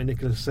actually something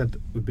Nicola said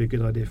would be a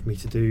good idea for me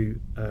to do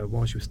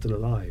while she was still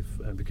alive,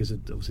 because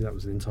obviously that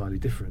was an entirely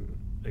different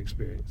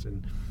experience,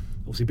 and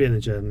obviously being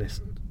a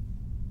journalist,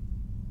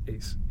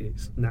 it's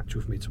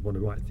natural for me to want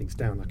to write things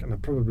down. And I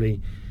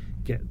probably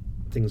get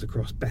things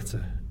across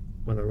better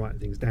when I write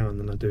things down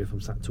than I do if I'm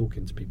sat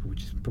talking to people,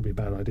 which is probably a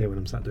bad idea when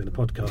I'm sat doing a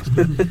podcast.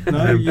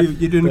 No,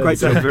 you're doing a great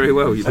job. Very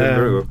well. You're doing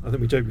very well. I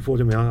think we joked before,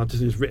 didn't we? I've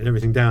just written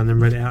everything down and then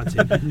read it out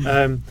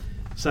to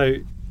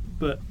you.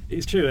 But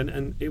it's true,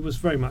 and it was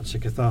very much a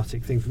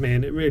cathartic thing for me,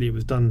 and it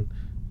was done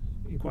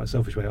in quite a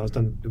selfish way. It was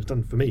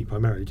done for me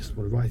primarily. Just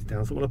want to write it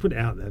down. I thought, well, I'll put it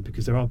out there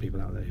because there are people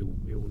out there who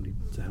will need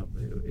to help.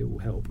 It will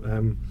help.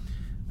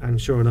 And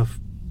sure enough,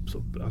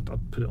 sort of, I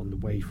put it on the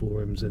Way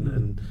forums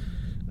and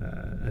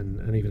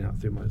even out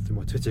through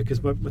my Twitter,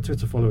 because my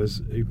Twitter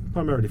followers, who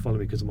primarily follow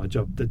me because of my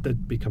job,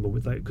 they'd become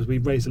aware, because we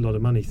raised a lot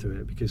of money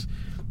through it, because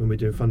when we're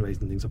doing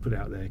fundraising things, I put it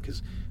out there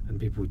and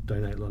people would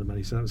donate a lot of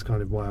money, so that was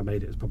kind of why I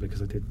made it. It's probably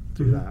because I did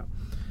do that,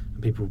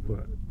 and people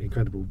were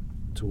incredible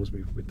towards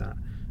me with that,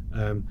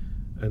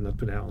 and I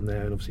put it out on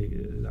there, and obviously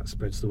that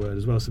spreads the word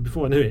as well. So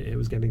before I knew it, it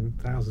was getting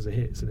thousands of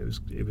hits, and it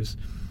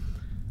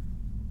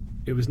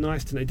was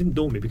nice to know. It didn't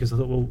daunt me, because I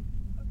thought, well,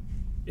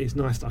 it's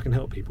nice that I can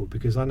help people,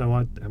 because I know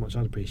how much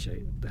I'd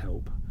appreciate the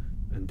help,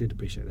 and did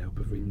appreciate the help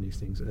of reading these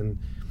things. And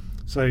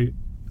so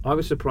I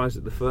was surprised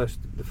at the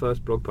first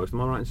blog post. Am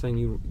I right in saying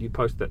you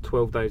posted that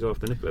 12 days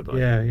after Nicola died?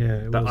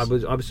 Yeah. I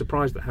was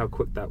surprised at how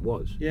quick that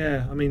was.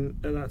 Yeah, I mean,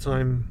 at that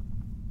time,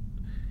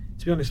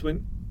 to be honest,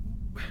 even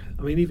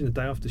the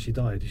day after she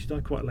died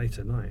quite late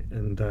at night,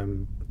 and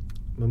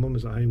my mum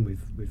was at home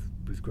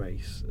with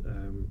Grace,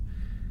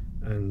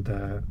 and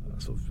I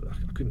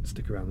couldn't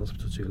stick around the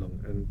hospital too long,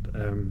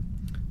 and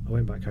I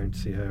went back home to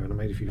see her, and I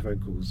made a few phone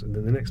calls, and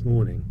then the next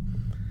morning,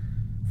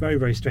 very,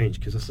 very strange,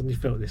 because I suddenly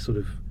felt this sort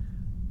of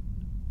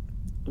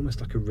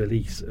almost like a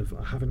release of,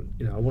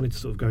 I wanted to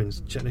sort of go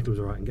and check Nicola was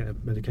all right and get her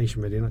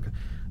medication ready, and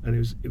I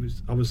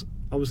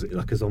was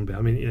like a zombie.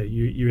 I mean,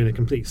 you're in a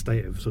complete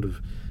state of sort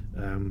of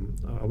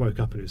I woke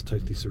up and it was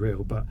totally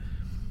surreal, but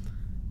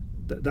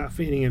that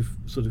feeling of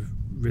sort of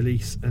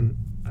release and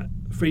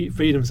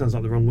freedom sounds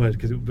like the wrong word,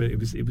 because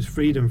it was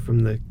freedom from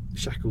the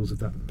shackles of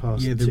that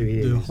past 2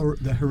 years.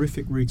 The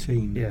horrific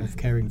routine of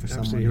caring for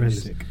someone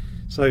who's sick.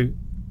 So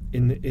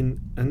and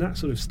that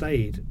sort of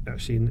stayed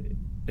actually,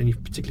 and you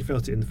particularly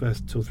felt it in the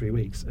first 2 or 3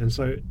 weeks. And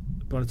so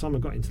by the time I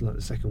got into like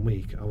the second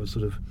week, I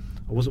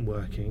wasn't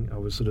working. I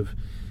was sort of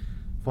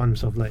finding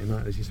myself late at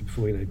night, as you said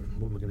before. What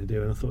am I going to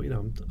do? And I thought,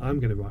 I'm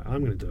going to write. I'm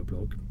going to do a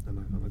blog, and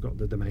I got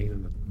the domain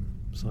and I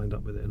signed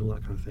up with it and all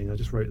that kind of thing. I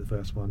just wrote the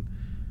first one.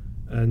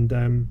 And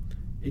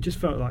it just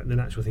felt like the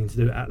natural thing to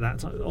do at that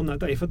time, on that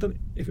day. If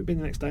it'd been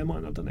the next day, I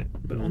might not have done it.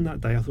 But on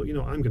that day, I thought,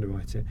 I'm going to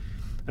write it.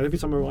 And every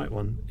time I write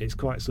one, it's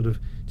quite sort of,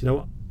 do you know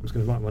what? I'm just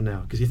going to write one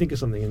now, because you think of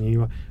something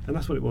and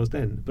that's what it was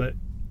then. But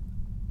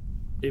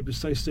it was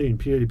so soon,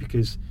 purely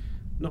because,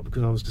 not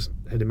because I was just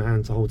head in my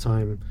hands the whole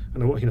time.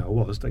 And I was,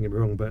 don't get me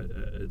wrong, but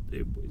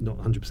not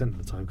 100% of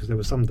the time, because there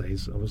were some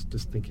days I was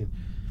just thinking,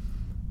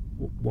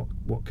 what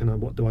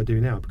do I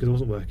do now? Because I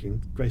wasn't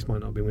working. Grace might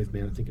not have been with me,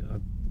 and I think I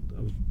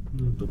was,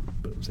 I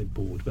wouldn't say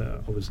bored,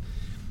 but I was,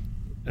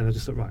 and I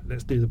just thought, right,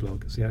 let's do the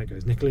blog, see how it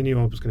goes. Nicola knew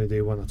I was going to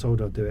do one. I told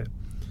her I'd do it.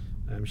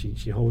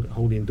 She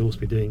wholly endorsed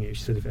me doing it.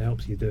 She said, if it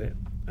helps you, do it.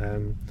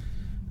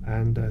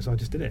 So I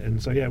just did it.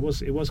 And so it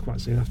was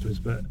quite soon afterwards.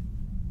 But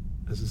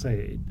as I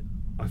say,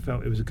 I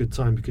felt it was a good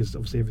time, because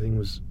obviously everything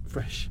was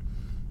fresh,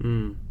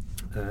 and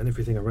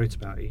everything I wrote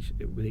about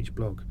with each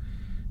blog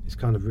is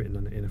kind of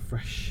written in a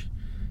fresh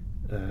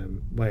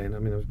way. And I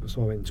mean,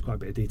 so I went into quite a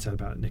bit of detail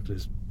about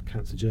Nicola's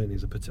cancer journey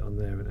as I put it on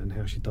there, and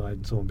how she died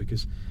and so on,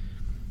 because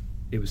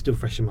it was still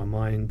fresh in my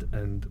mind.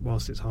 And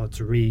whilst it's hard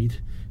to read,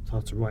 it's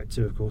hard to write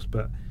too, of course,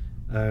 but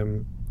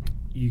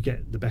you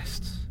get the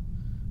best.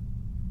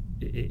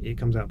 It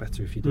comes out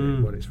better if you do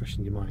it while it's fresh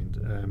in your mind,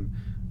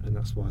 and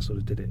that's why I sort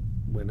of did it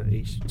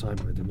each time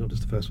I did, not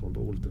just the first one,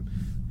 but all of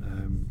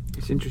them.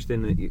 It's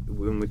interesting that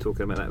when we're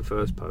talking about that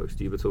first post,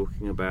 you were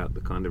talking about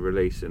the kind of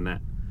release, and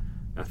that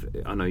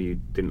I know you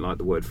didn't like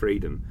the word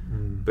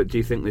freedom, but do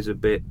you think there's a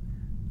bit,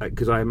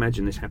 because I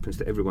imagine this happens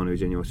to everyone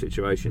who's in your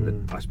situation,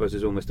 that I suppose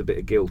there's almost a bit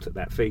of guilt at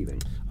that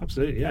feeling?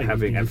 Absolutely, yeah.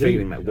 Having a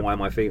feeling that, why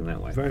am I feeling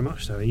that way? Very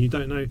much so. And you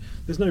don't know,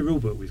 there's no rule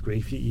book with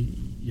grief.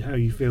 How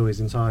you feel is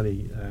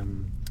entirely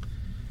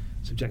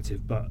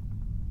subjective, but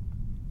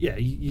yeah,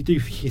 you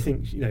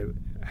think,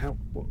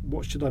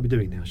 what should I be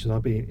doing now? Should I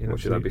be in what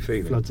should I be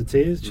feeling? Floods of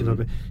tears? Should I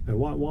be?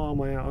 Why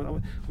am I out?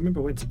 I remember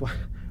I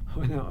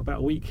went out about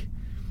a week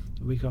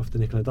after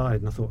Nicola died,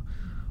 and I thought,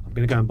 I'm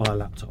going to go and buy a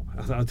laptop.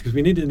 I thought, because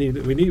we said we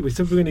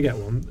were going to get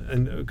one,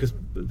 and because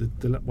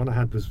the one I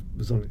had was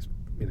on its,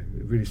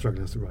 really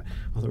struggling. I thought,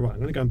 right, I'm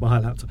going to go and buy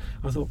a laptop.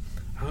 I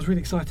was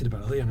really excited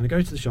about it. I thought, I'm going to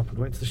go to the shop, and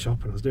I went to the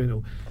shop, and I was doing it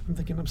all. I'm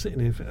thinking, I'm sitting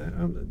here.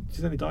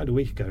 She's only died a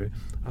week ago.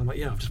 I'm like,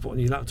 I've just bought a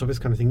new laptop. This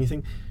kind of thing. You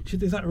think,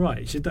 is that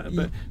right? Should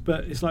that?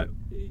 But it's like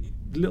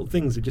the little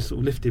things that just sort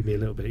of lifted me a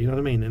little bit. You know what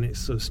I mean? And it's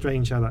sort of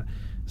strange how that.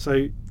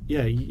 So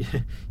yeah, you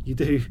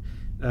do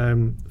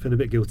feel a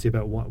bit guilty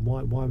about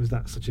why was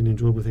that such an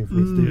enjoyable thing for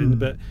me to do.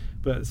 But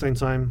at the same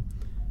time,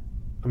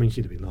 I mean,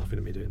 she'd have been laughing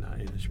at me doing that.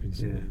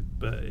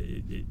 But.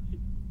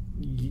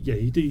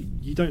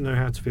 You don't know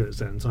how to feel at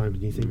certain times,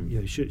 and you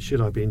think,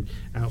 should I be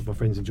out with my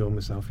friends enjoying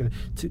myself?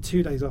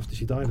 2 days after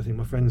she died, I think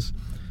my friends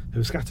who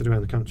were scattered around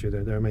the country,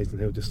 they're amazing.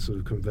 They were just sort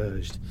of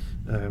converged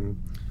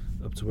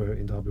up to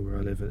in Derby where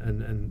I live,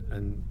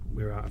 and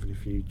we were out having a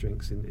few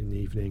drinks in the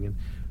evening, and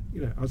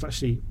I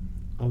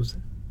was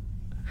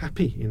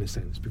happy in a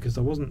sense, because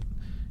I wasn't,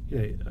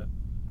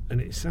 and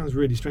it sounds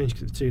really strange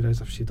because it was 2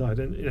 days after she died,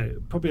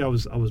 and probably I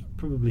was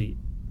probably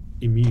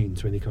immune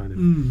to any kind of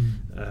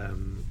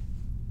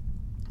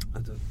I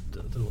don't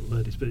know what the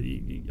word is, but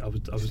I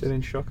was still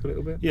in shock a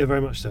little bit. Yeah,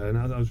 very much so, and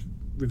I was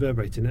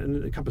reverberating it.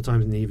 And a couple of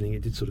times in the evening,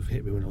 it did sort of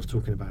hit me when I was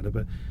talking about it.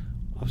 But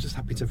I was just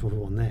happy to have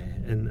everyone there,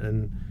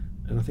 and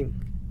I think,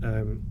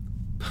 and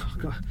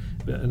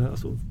I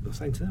sort of was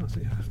saying to them, I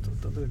said, I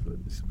don't know,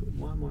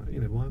 why am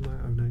I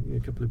having a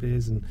couple of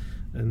beers, and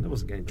I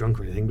wasn't getting drunk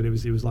or anything, but it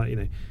was like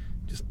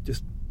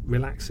just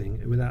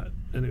relaxing without,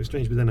 and it was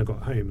strange. But then I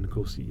got home, and of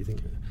course you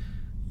think,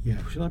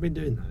 should I have been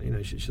doing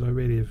that? Should I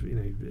really have?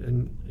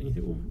 And you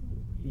think, well,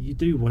 you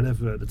do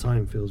whatever at the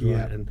time feels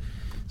right. And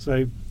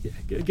so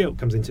guilt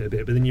comes into it a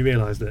bit, but then you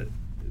realise that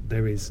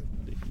there is.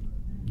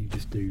 You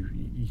just do.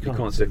 You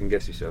can't second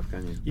guess yourself,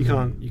 can you? You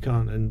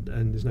can't, and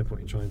there's no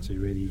point in trying to.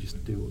 Really, you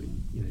just do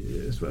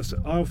what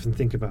I often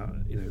think about.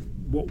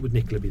 What would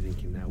Nicola be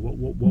thinking now?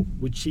 What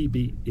would she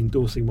be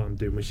endorsing what I'm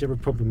doing? Would she have a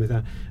problem with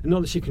that? And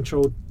not that she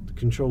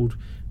controlled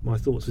my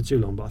thoughts for too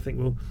long, but I think,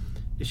 well,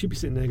 if she'd be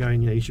sitting there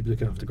going, you should be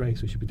looking after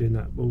Grace, we should be doing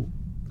that. Well,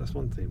 that's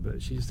one thing,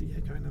 but she just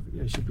go and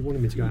have, she'd be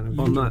wanting me to go and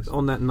have.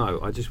 On that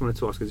note, I just wanted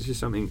to ask, because this is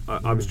something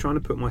I was trying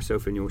to put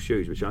myself in your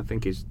shoes, which I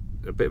think is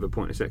a bit of a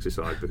pointless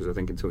exercise, because I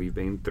think until you've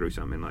been through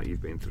something like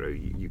you've been through,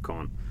 you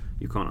can't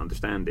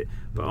understand it.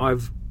 But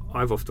I've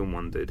often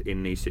wondered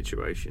in these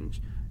situations,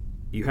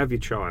 you have your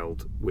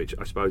child, which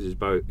I suppose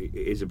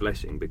is a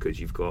blessing, because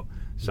you've got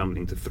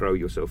something to throw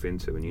yourself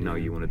into, and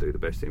you want to do the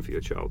best thing for your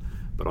child.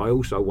 But I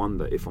also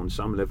wonder if on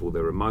some level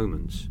there are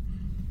moments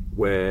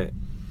where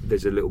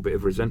there's a little bit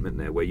of resentment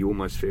there, where you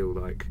almost feel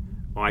like,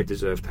 I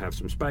deserve to have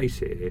some space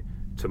here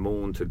to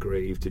mourn, to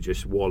grieve, to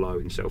just wallow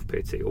in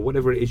self-pity, or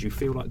whatever it is you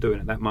feel like doing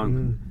at that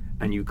moment,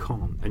 and you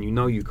can't, and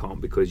you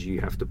can't, because you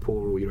have to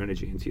pour all your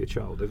energy into your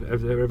child.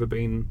 Have there ever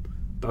been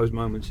those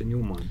moments in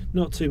your mind?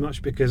 Not too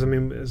much, because as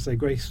I say,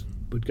 Grace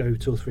would go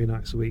 2 or 3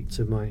 nights a week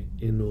to my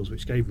in-laws,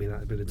 which gave me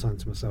that bit of time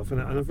to myself, and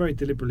I very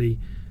deliberately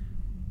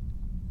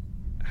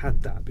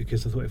had that,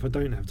 because I thought, if I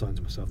don't have time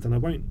to myself, then I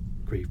won't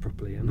grieve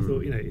properly. And I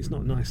thought, it's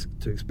not nice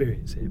to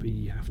experience it, but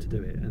you have to do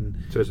it. And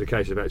so it's a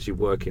case of actually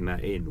working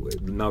that in,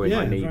 knowing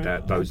I need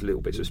those little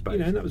bits of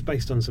space. And that was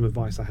based on some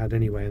advice I had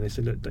anyway. And they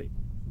said, look,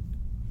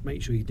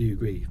 make sure you do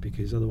grieve,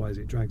 because otherwise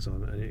it drags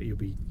on, and you'll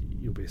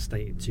be a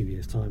state in 2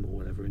 years' time or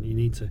whatever, and you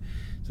need to.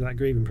 So that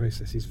grieving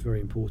process is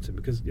very important,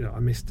 because I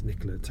missed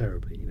Nicola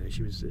terribly.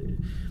 She was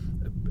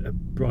a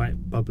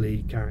bright,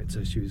 bubbly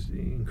character. She was an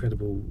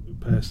incredible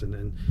person,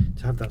 and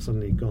to have that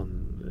suddenly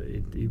gone,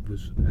 it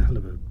was a hell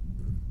of a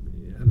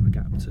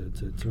gap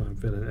to try and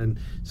fill. And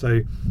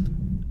so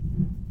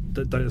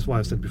that's why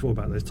I said before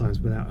about those times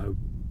without her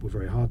were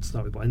very hard to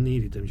start with, but I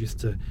needed them just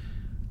to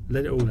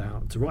let it all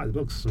out, to write the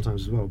books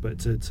sometimes as well, but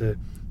to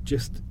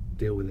just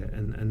deal with it,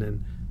 and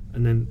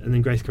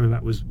then Grace coming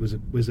back was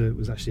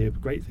actually a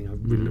great thing. I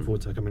really look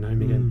forward to her coming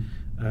home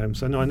again.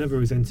 So no, I never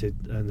resented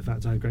the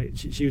fact I had great.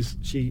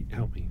 She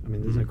helped me. I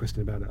mean, there's no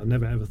question about it. I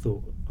never ever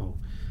thought,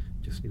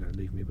 just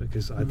leave me,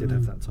 because I did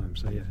have that time.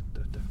 So yeah,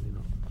 definitely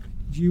not.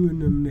 You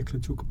and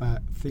Nicola talk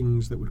about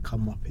things that would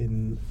come up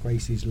in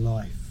Grace's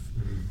life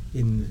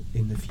in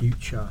the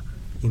future,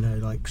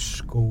 like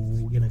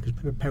school, because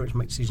parents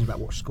make decisions about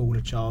what school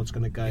a child's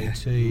going to go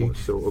to, what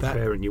sort of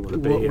parent you want to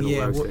be, and all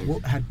those things.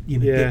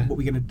 What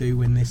we're going to do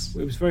when this.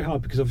 It was very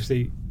hard, because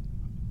obviously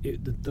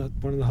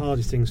one of the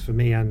hardest things for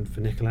me and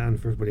for Nicola and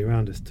for everybody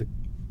around us to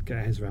get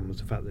our heads around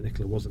was the fact that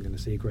Nicola wasn't going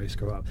to see Grace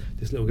grow up,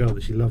 this little girl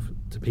that she loved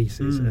to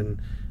pieces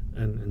and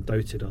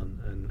doted on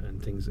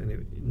and things,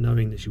 and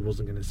knowing that she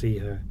wasn't going to see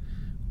her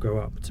grow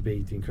up to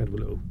be the incredible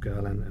little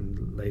girl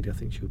and lady I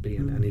think she would be,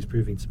 and is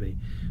proving to be.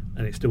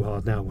 And it's still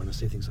hard now when I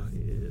see things like I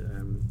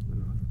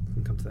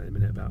can come to that in a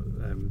minute about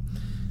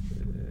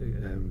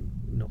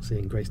not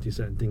seeing Grace do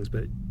certain things,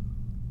 but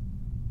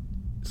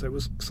so it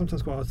was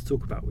sometimes quite hard to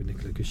talk about with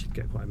Nicola because she'd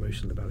get quite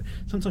emotional about it.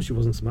 Sometimes she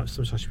wasn't so much.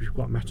 Sometimes she was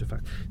quite matter of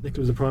fact.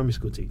 Nicola was a primary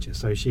school teacher,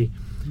 so she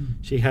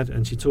had,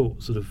 and she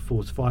taught sort of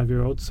 4 to 5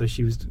 year olds. So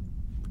she was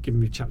giving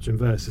me chapter and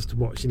verse as to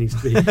what she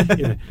needs to be,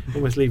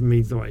 almost leaving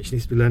me the right. She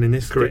needs to be learning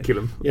this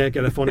curriculum. Get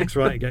her phonics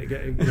right, get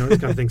this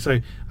kind of thing. So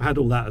I had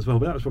all that as well,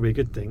 but that was probably a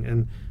good thing.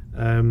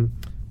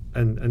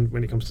 And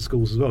when it comes to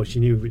schools as well, she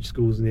knew which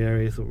schools in the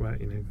area. Thought,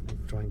 right,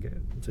 try and get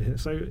to here.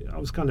 So I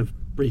was kind of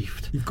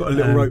briefed. You've got a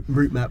little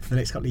route map for the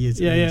next couple of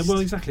years. Yeah, well,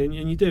 exactly, and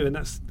you do, and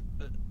that's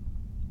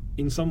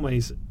in some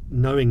ways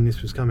knowing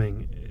this was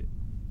coming.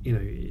 I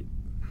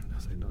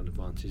say not an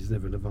advantage. There's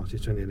never an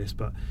advantage to any of this,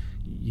 but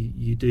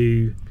you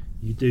do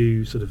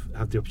sort of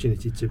have the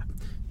opportunity to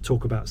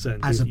talk about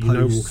certain as things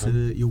opposed to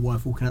your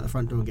wife walking out the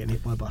front door and getting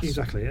hit by a bus.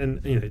 Exactly,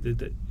 and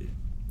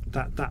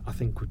that I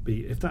think would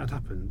be, if that had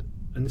happened,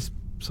 and this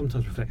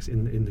sometimes reflects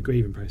in the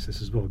grieving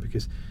process as well,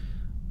 because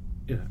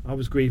I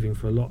was grieving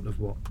for a lot of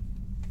what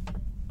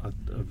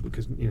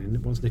because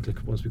once we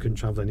couldn't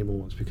travel anymore,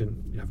 once we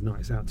couldn't have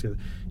nights out together,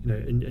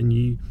 and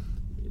you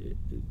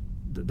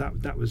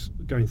that was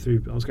going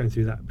through. I was going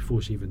through that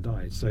before she even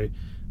died. So,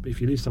 but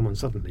if you lose someone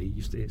suddenly,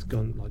 it's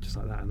gone just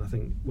like that. And I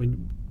think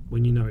when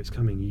you know it's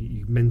coming,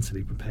 you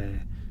mentally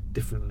prepare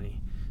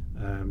differently.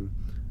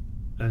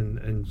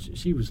 And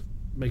she was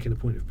making a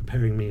point of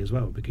preparing me as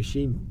well, because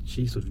she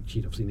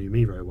obviously knew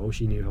me very well.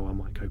 She knew how I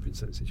might cope in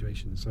certain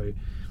situations. So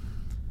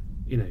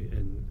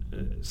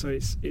so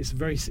it's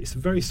very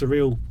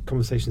surreal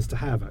conversations to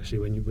have, actually,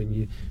 when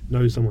you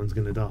know someone's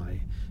going to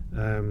die,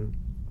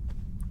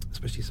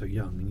 especially so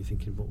young, and you're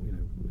thinking, well,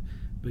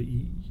 but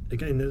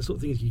again, there's sort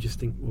of things you just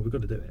think, well, we've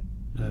got to do it.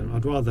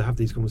 I'd rather have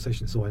these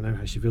conversations so I know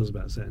how she feels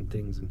about certain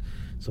things, and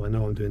so I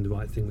know I'm doing the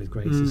right thing with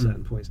Grace at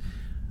certain points.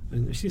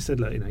 And she said,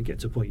 look, get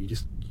to a point,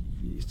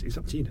 it's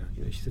up to you now.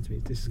 She said to me,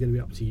 this is going to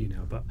be up to you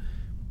now. But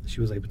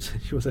she was able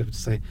to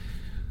say,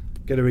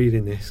 get a read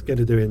in this, get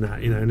a do in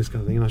that, and this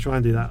kind of thing. And I try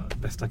and do that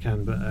best I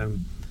can. But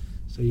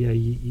so yeah,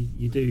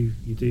 you do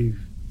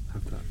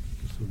have that.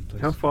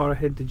 How far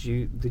ahead did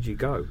you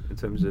go in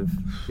terms of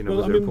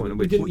was there a point at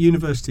which what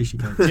university she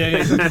came to? Yeah,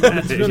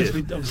 exactly. To be honest,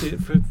 obviously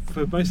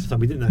for most of the time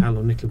we didn't know how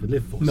long Nicola would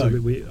live for. No.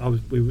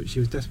 So she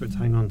was desperate to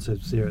hang on to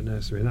see her at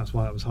nursery, and that's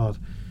why it was hard,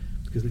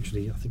 because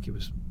literally I think it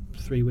was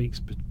 3 weeks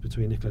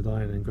between Nicola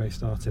dying and Grace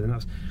starting,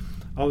 and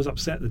I was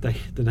upset the day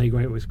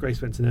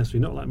Grace went to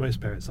nursery, not like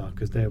most parents are,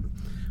 because they're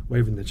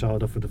waving the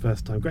child off for the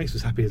first time. Grace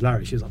was happy as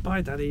Larry. She was like,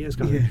 bye daddy, yes,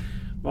 kind of.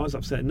 But I was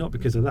upset not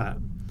because of that,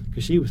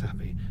 because she was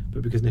happy,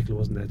 but because Nicola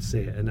wasn't there to see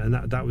it, and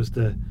that was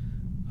the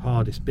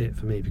hardest bit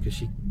for me, because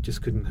she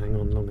just couldn't hang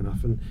on long enough.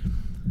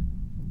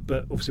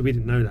 But obviously we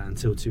didn't know that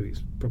until 2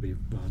 weeks, probably,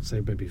 well, I'd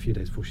say maybe a few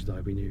days before she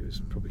died, we knew it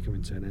was probably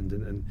coming to an end,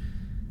 and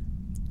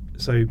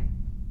so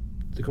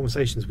the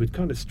conversations would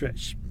kind of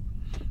stretch.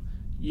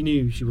 You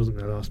knew she wasn't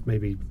going to last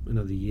maybe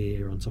another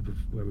year on top of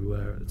where we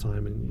were at the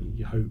time, and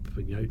you hope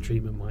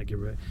treatment might give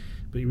her it,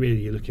 but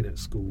really you're looking at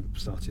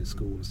starting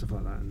school and stuff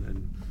like that,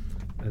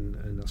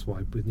 and that's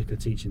why with Nicola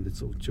teaching the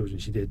sort of children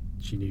she did,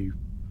 she knew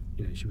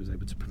she was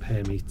able to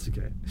prepare me to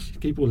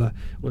keep all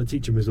the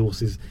teaching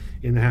resources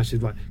in the house.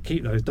 She'd like,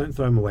 keep those, don't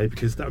throw them away,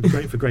 because that would be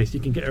great for Grace. You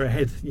can get her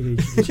ahead.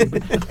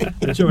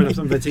 The children have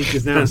some of their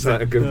teachers now. Sounds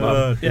like a good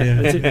mum.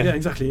 Yeah,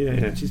 exactly.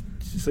 Yeah. She's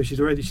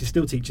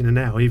still teaching her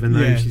now, even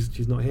though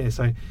she's not here.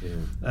 So,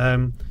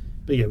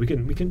 but yeah, we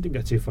didn't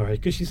go too far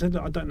ahead, because she said,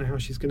 I don't know how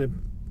she's going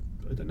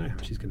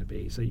to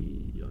be. So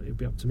it'll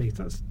be up to me.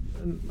 That's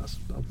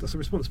a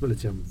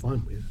responsibility I'm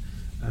fine with.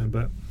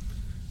 But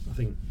I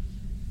think,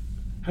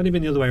 had it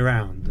been the other way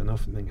around, and I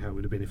often think how it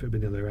would have been if it had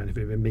been the other way around, if it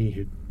had been me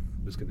who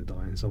was going to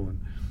die and so on,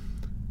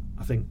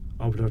 I think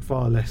I would have had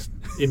far less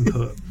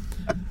input.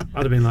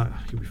 I'd have been like,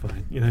 you'll be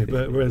fine,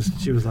 but whereas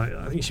she was like,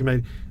 I think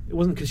it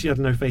wasn't because she had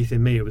no faith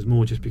in me, it was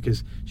more just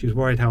because she was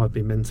worried how I'd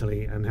be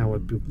mentally and how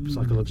I'd be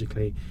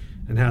psychologically,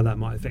 and how that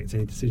might affect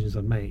any decisions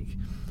I'd make.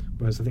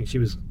 Whereas I think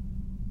she's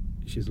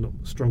a lot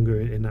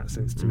stronger in that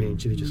sense to me, and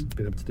she'd have just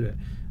been able to do it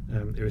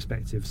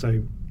irrespective.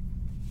 So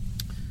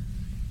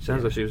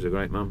sounds like she was a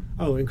great mum.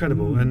 Oh,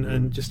 incredible,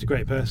 and just a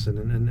great person,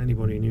 and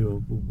anybody who knew her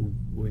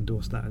will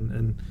endorse that.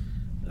 And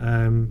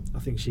I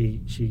think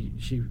she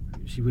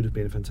would have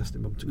been a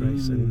fantastic mum to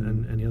Grace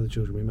and any other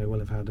children we may well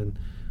have had. And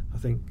I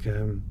think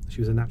she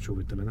was a natural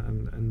with them,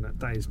 and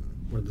that is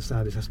one of the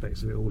saddest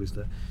aspects of it all, is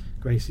that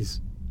Grace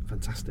is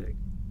fantastic,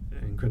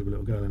 incredible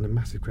little girl, and a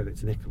massive credit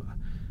to Nicola.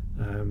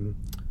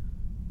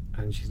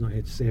 And she's not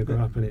here to see her grow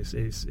up, and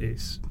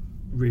it's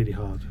really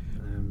hard.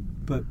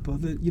 But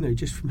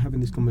just from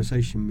having this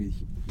conversation with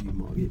you,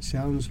 Mark, it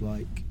sounds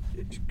like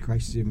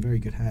Grace is in very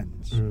good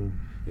hands.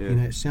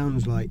 It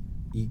sounds like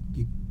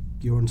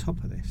you're on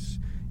top of this.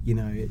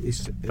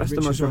 That's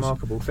the most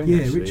remarkable thing.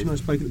 Yeah, Rich and I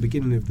spoke at the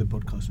beginning of the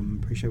podcast, and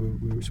I appreciate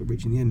we're sort of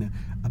reaching the end now,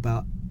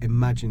 about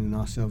imagining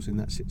ourselves in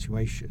that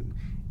situation.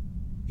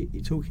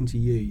 Talking to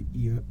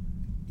you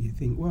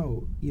think,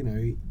 well,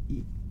 you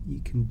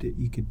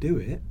could do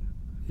it.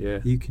 Yeah,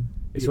 you could.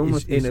 It's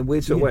almost in a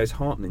weird sort of way. It's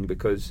heartening,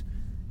 because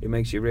it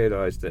makes you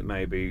realise that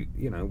maybe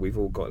we've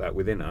all got that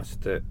within us,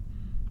 that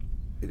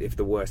if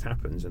the worst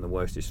happens and the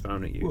worst is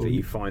thrown at you, that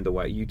you find a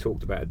way. You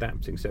talked about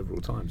adapting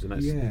several times, and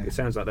it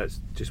sounds like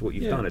that's just what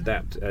you've done.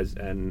 Adapt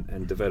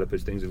and develop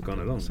as things have gone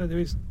along. So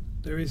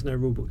there is no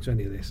rule book to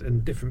any of this,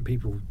 and different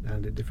people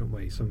handle it different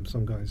ways.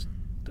 Some guys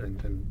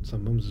and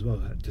some mums as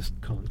well just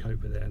can't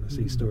cope with it, and I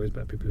see stories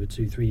about people who are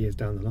 2-3 years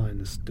down the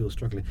line are still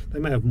struggling. They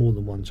may have more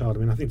than one child. I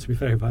mean, I think, to be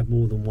fair, if I had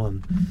more than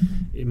one,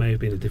 it may have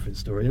been a different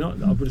story. I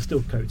would have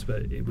still coped,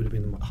 but it would have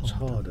been much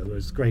harder.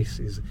 Whereas Grace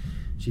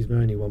she's my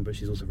only one, but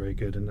she's also very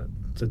good, and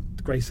so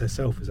Grace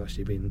herself has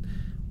actually been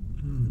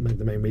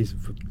the main reason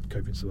for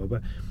coping so well.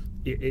 But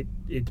it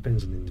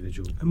depends on the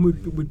individual. And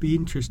would be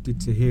interested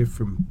to hear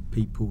from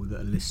people that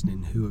are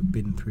listening who have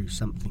been through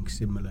something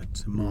similar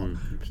to Mark.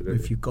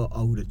 If you've got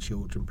older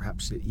children,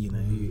 perhaps you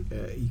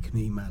can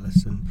email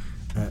us and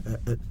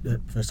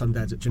for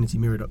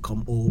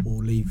somedads@trinitymirror.com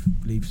or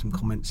leave some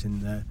comments in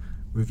the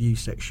review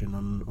section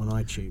on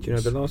iTunes. Do you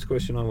know, the last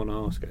question I want to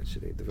ask,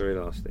 actually, the very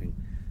last thing,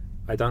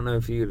 I don't know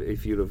if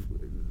you'd have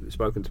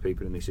spoken to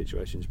people in these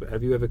situations, but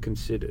have you ever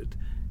considered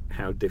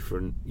how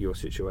different your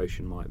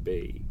situation might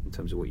be in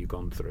terms of what you've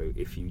gone through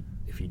if you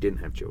didn't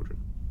have children,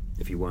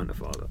 if you weren't a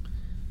father?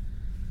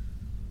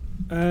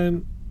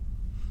 I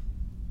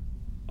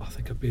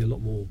think I'd be a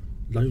lot more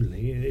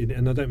lonely,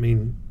 and I don't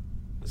mean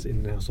sitting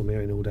in the house on my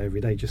own all day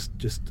every day. Just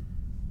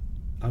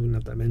I wouldn't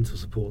have that mental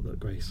support that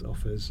Grace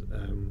offers,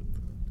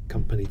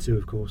 company too,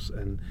 of course,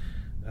 and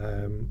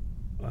I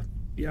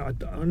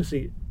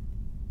honestly,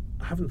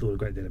 I haven't thought a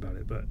great deal about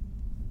it, but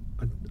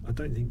I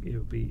don't think it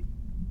would be.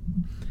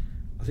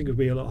 I think it would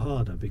be a lot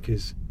harder,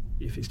 because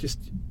if it's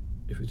just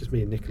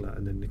me and Nicola,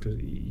 and then Nicola,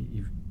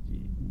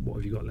 what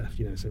have you got left?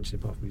 Essentially,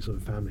 apart from your sort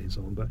of family and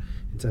so on. But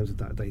in terms of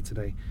that day to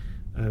day,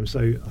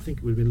 so I think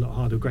it would have been a lot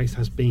harder. Grace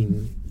has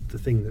been the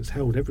thing that's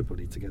held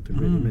everybody together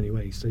in many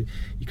ways. So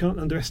you can't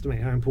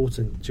underestimate how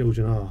important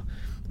children are,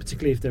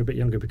 particularly if they're a bit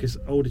younger, because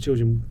older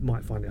children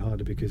might find it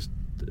harder because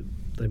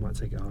they might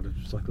take it harder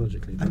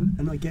psychologically.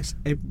 And I guess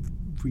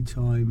every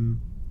time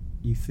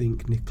you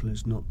think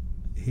Nicola's not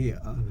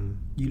here,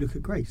 you look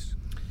at Grace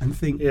and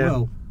think,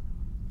 well,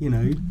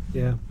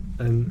 yeah,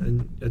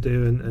 and I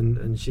do,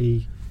 and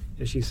she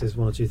says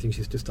one or two things.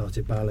 She's just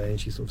started ballet, and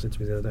she sort of said to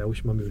me the other day, I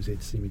wish Mummy was here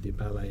to see me do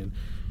ballet,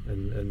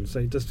 and so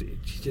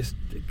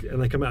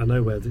and they come out of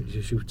nowhere.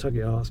 She'll tug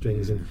at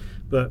heartstrings,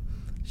 but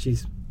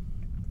she's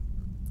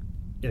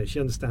she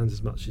understands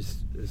as much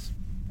as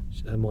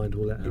her mind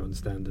will let her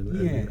understand,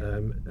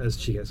 and as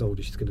she gets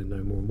older, she's going to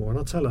know more and more. And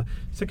I'll tell her,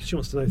 the second she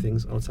wants to know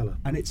things, I'll tell her.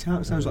 And it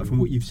sounds like, from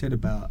what you've said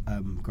about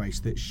Grace,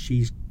 that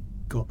she's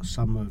got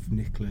some of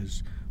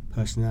Nicola's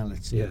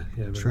personality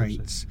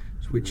traits,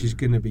 which is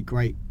going to be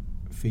great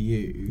for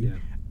you.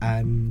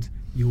 And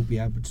you'll be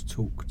able to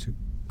talk to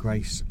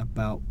Grace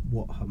about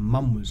what her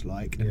mum was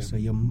like, and so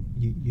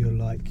you're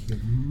like your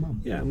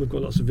mum. Yeah, and we've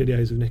got lots of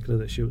videos of Nicola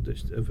of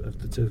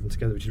the two of them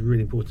together, which is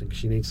really important, because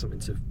she needs something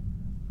to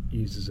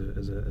use as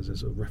a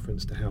sort of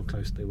reference to how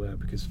close they were,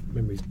 because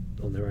memories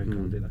on their own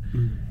can't do that.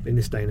 But in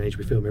this day and age,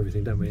 we film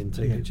everything, don't we, and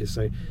take pictures.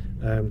 So,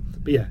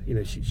 but yeah,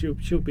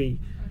 she'll be,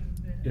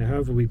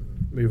 however we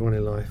move on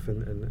in life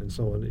and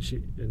so on,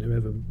 and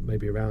whoever may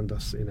be around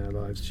us in our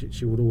lives,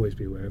 she would always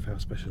be aware of how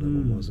special her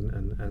mum was,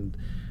 and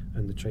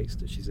the traits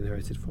that she's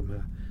inherited from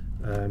her,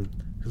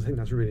 because I think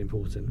that's really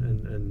important.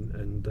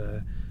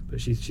 But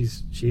she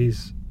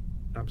is.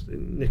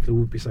 Absolutely, Nicola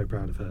would be so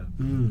proud of her.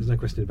 There's no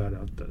question about it.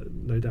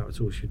 No doubt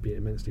at all, she'd be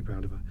immensely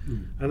proud of her.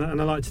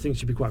 And I like to think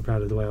she'd be quite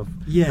proud of the way I've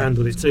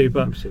handled it too.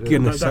 But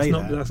I'm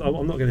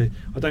not going to.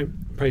 I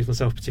don't praise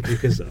myself particularly,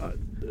 because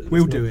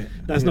we'll do it.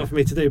 That's not for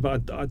me to do.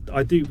 But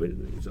I do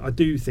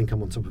think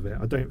I'm on top of it.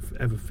 I don't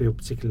ever feel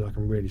particularly like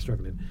I'm really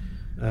struggling.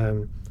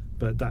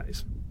 But that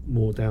is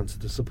more down to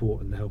the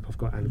support and the help I've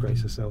got, and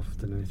Grace herself,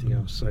 than anything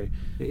else. So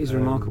it is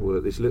remarkable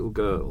that this little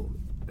girl,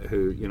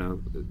 who, a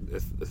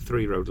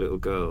 3-year-old little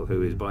girl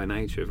who is by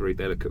nature a very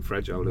delicate,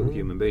 fragile little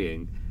human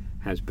being,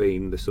 has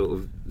been the sort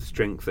of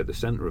strength at the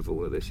centre of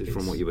all of this.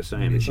 From what you were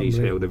saying, that she's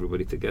held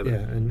everybody together.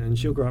 Yeah, and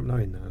she'll grow up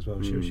knowing that as well.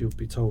 She'll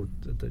be told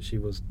that she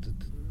was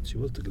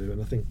the glue,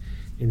 and I think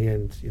in the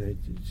end,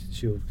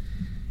 she'll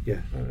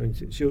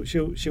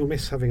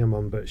miss having a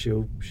mum, but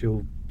she'll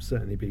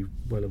certainly be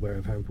well aware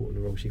of how important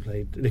the role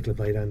Nicola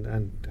played,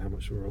 and how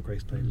much of a role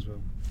Grace played as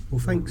well. Well,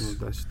 thanks.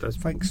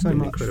 Thanks so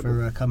much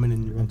for coming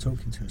in and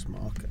talking to us,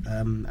 Mark,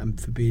 and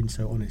for being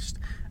so honest.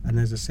 And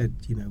as I said,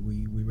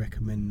 we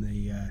recommend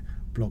the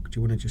blog. Do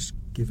you want to just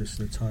give us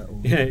the title?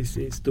 Yeah, it's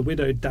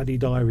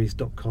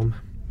thewidowdaddydiaries.com.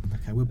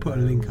 Okay, we'll put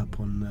a link up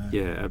on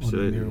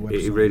absolutely. On the Mirror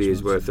website. It really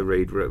is worth a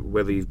read,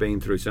 whether you've been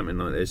through something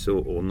like this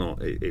or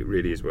not. It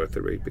really is worth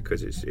a read,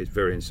 because it's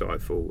very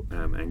insightful,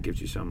 and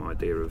gives you some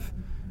idea of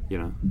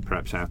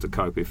perhaps how to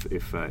cope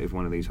if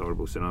one of these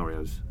horrible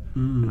scenarios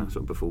sort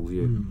of befalls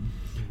you.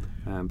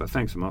 But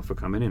thanks, Mark, for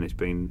coming in. It's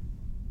been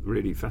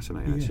really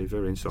fascinating, actually,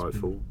 very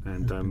insightful,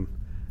 and a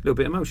little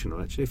bit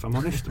emotional, actually, if I'm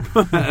honest.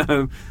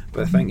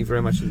 But thank you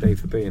very much indeed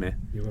for being here.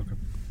 You're welcome.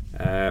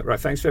 Right,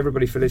 thanks for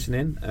everybody for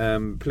listening.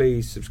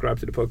 Please subscribe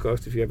to the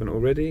podcast if you haven't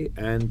already,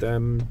 and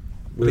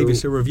leave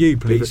us a review,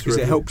 please, because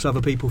it helps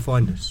other people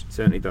find us.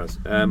 Certainly does.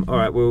 All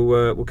right,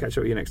 we'll catch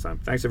up with you next time.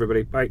 Thanks,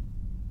 everybody. Bye.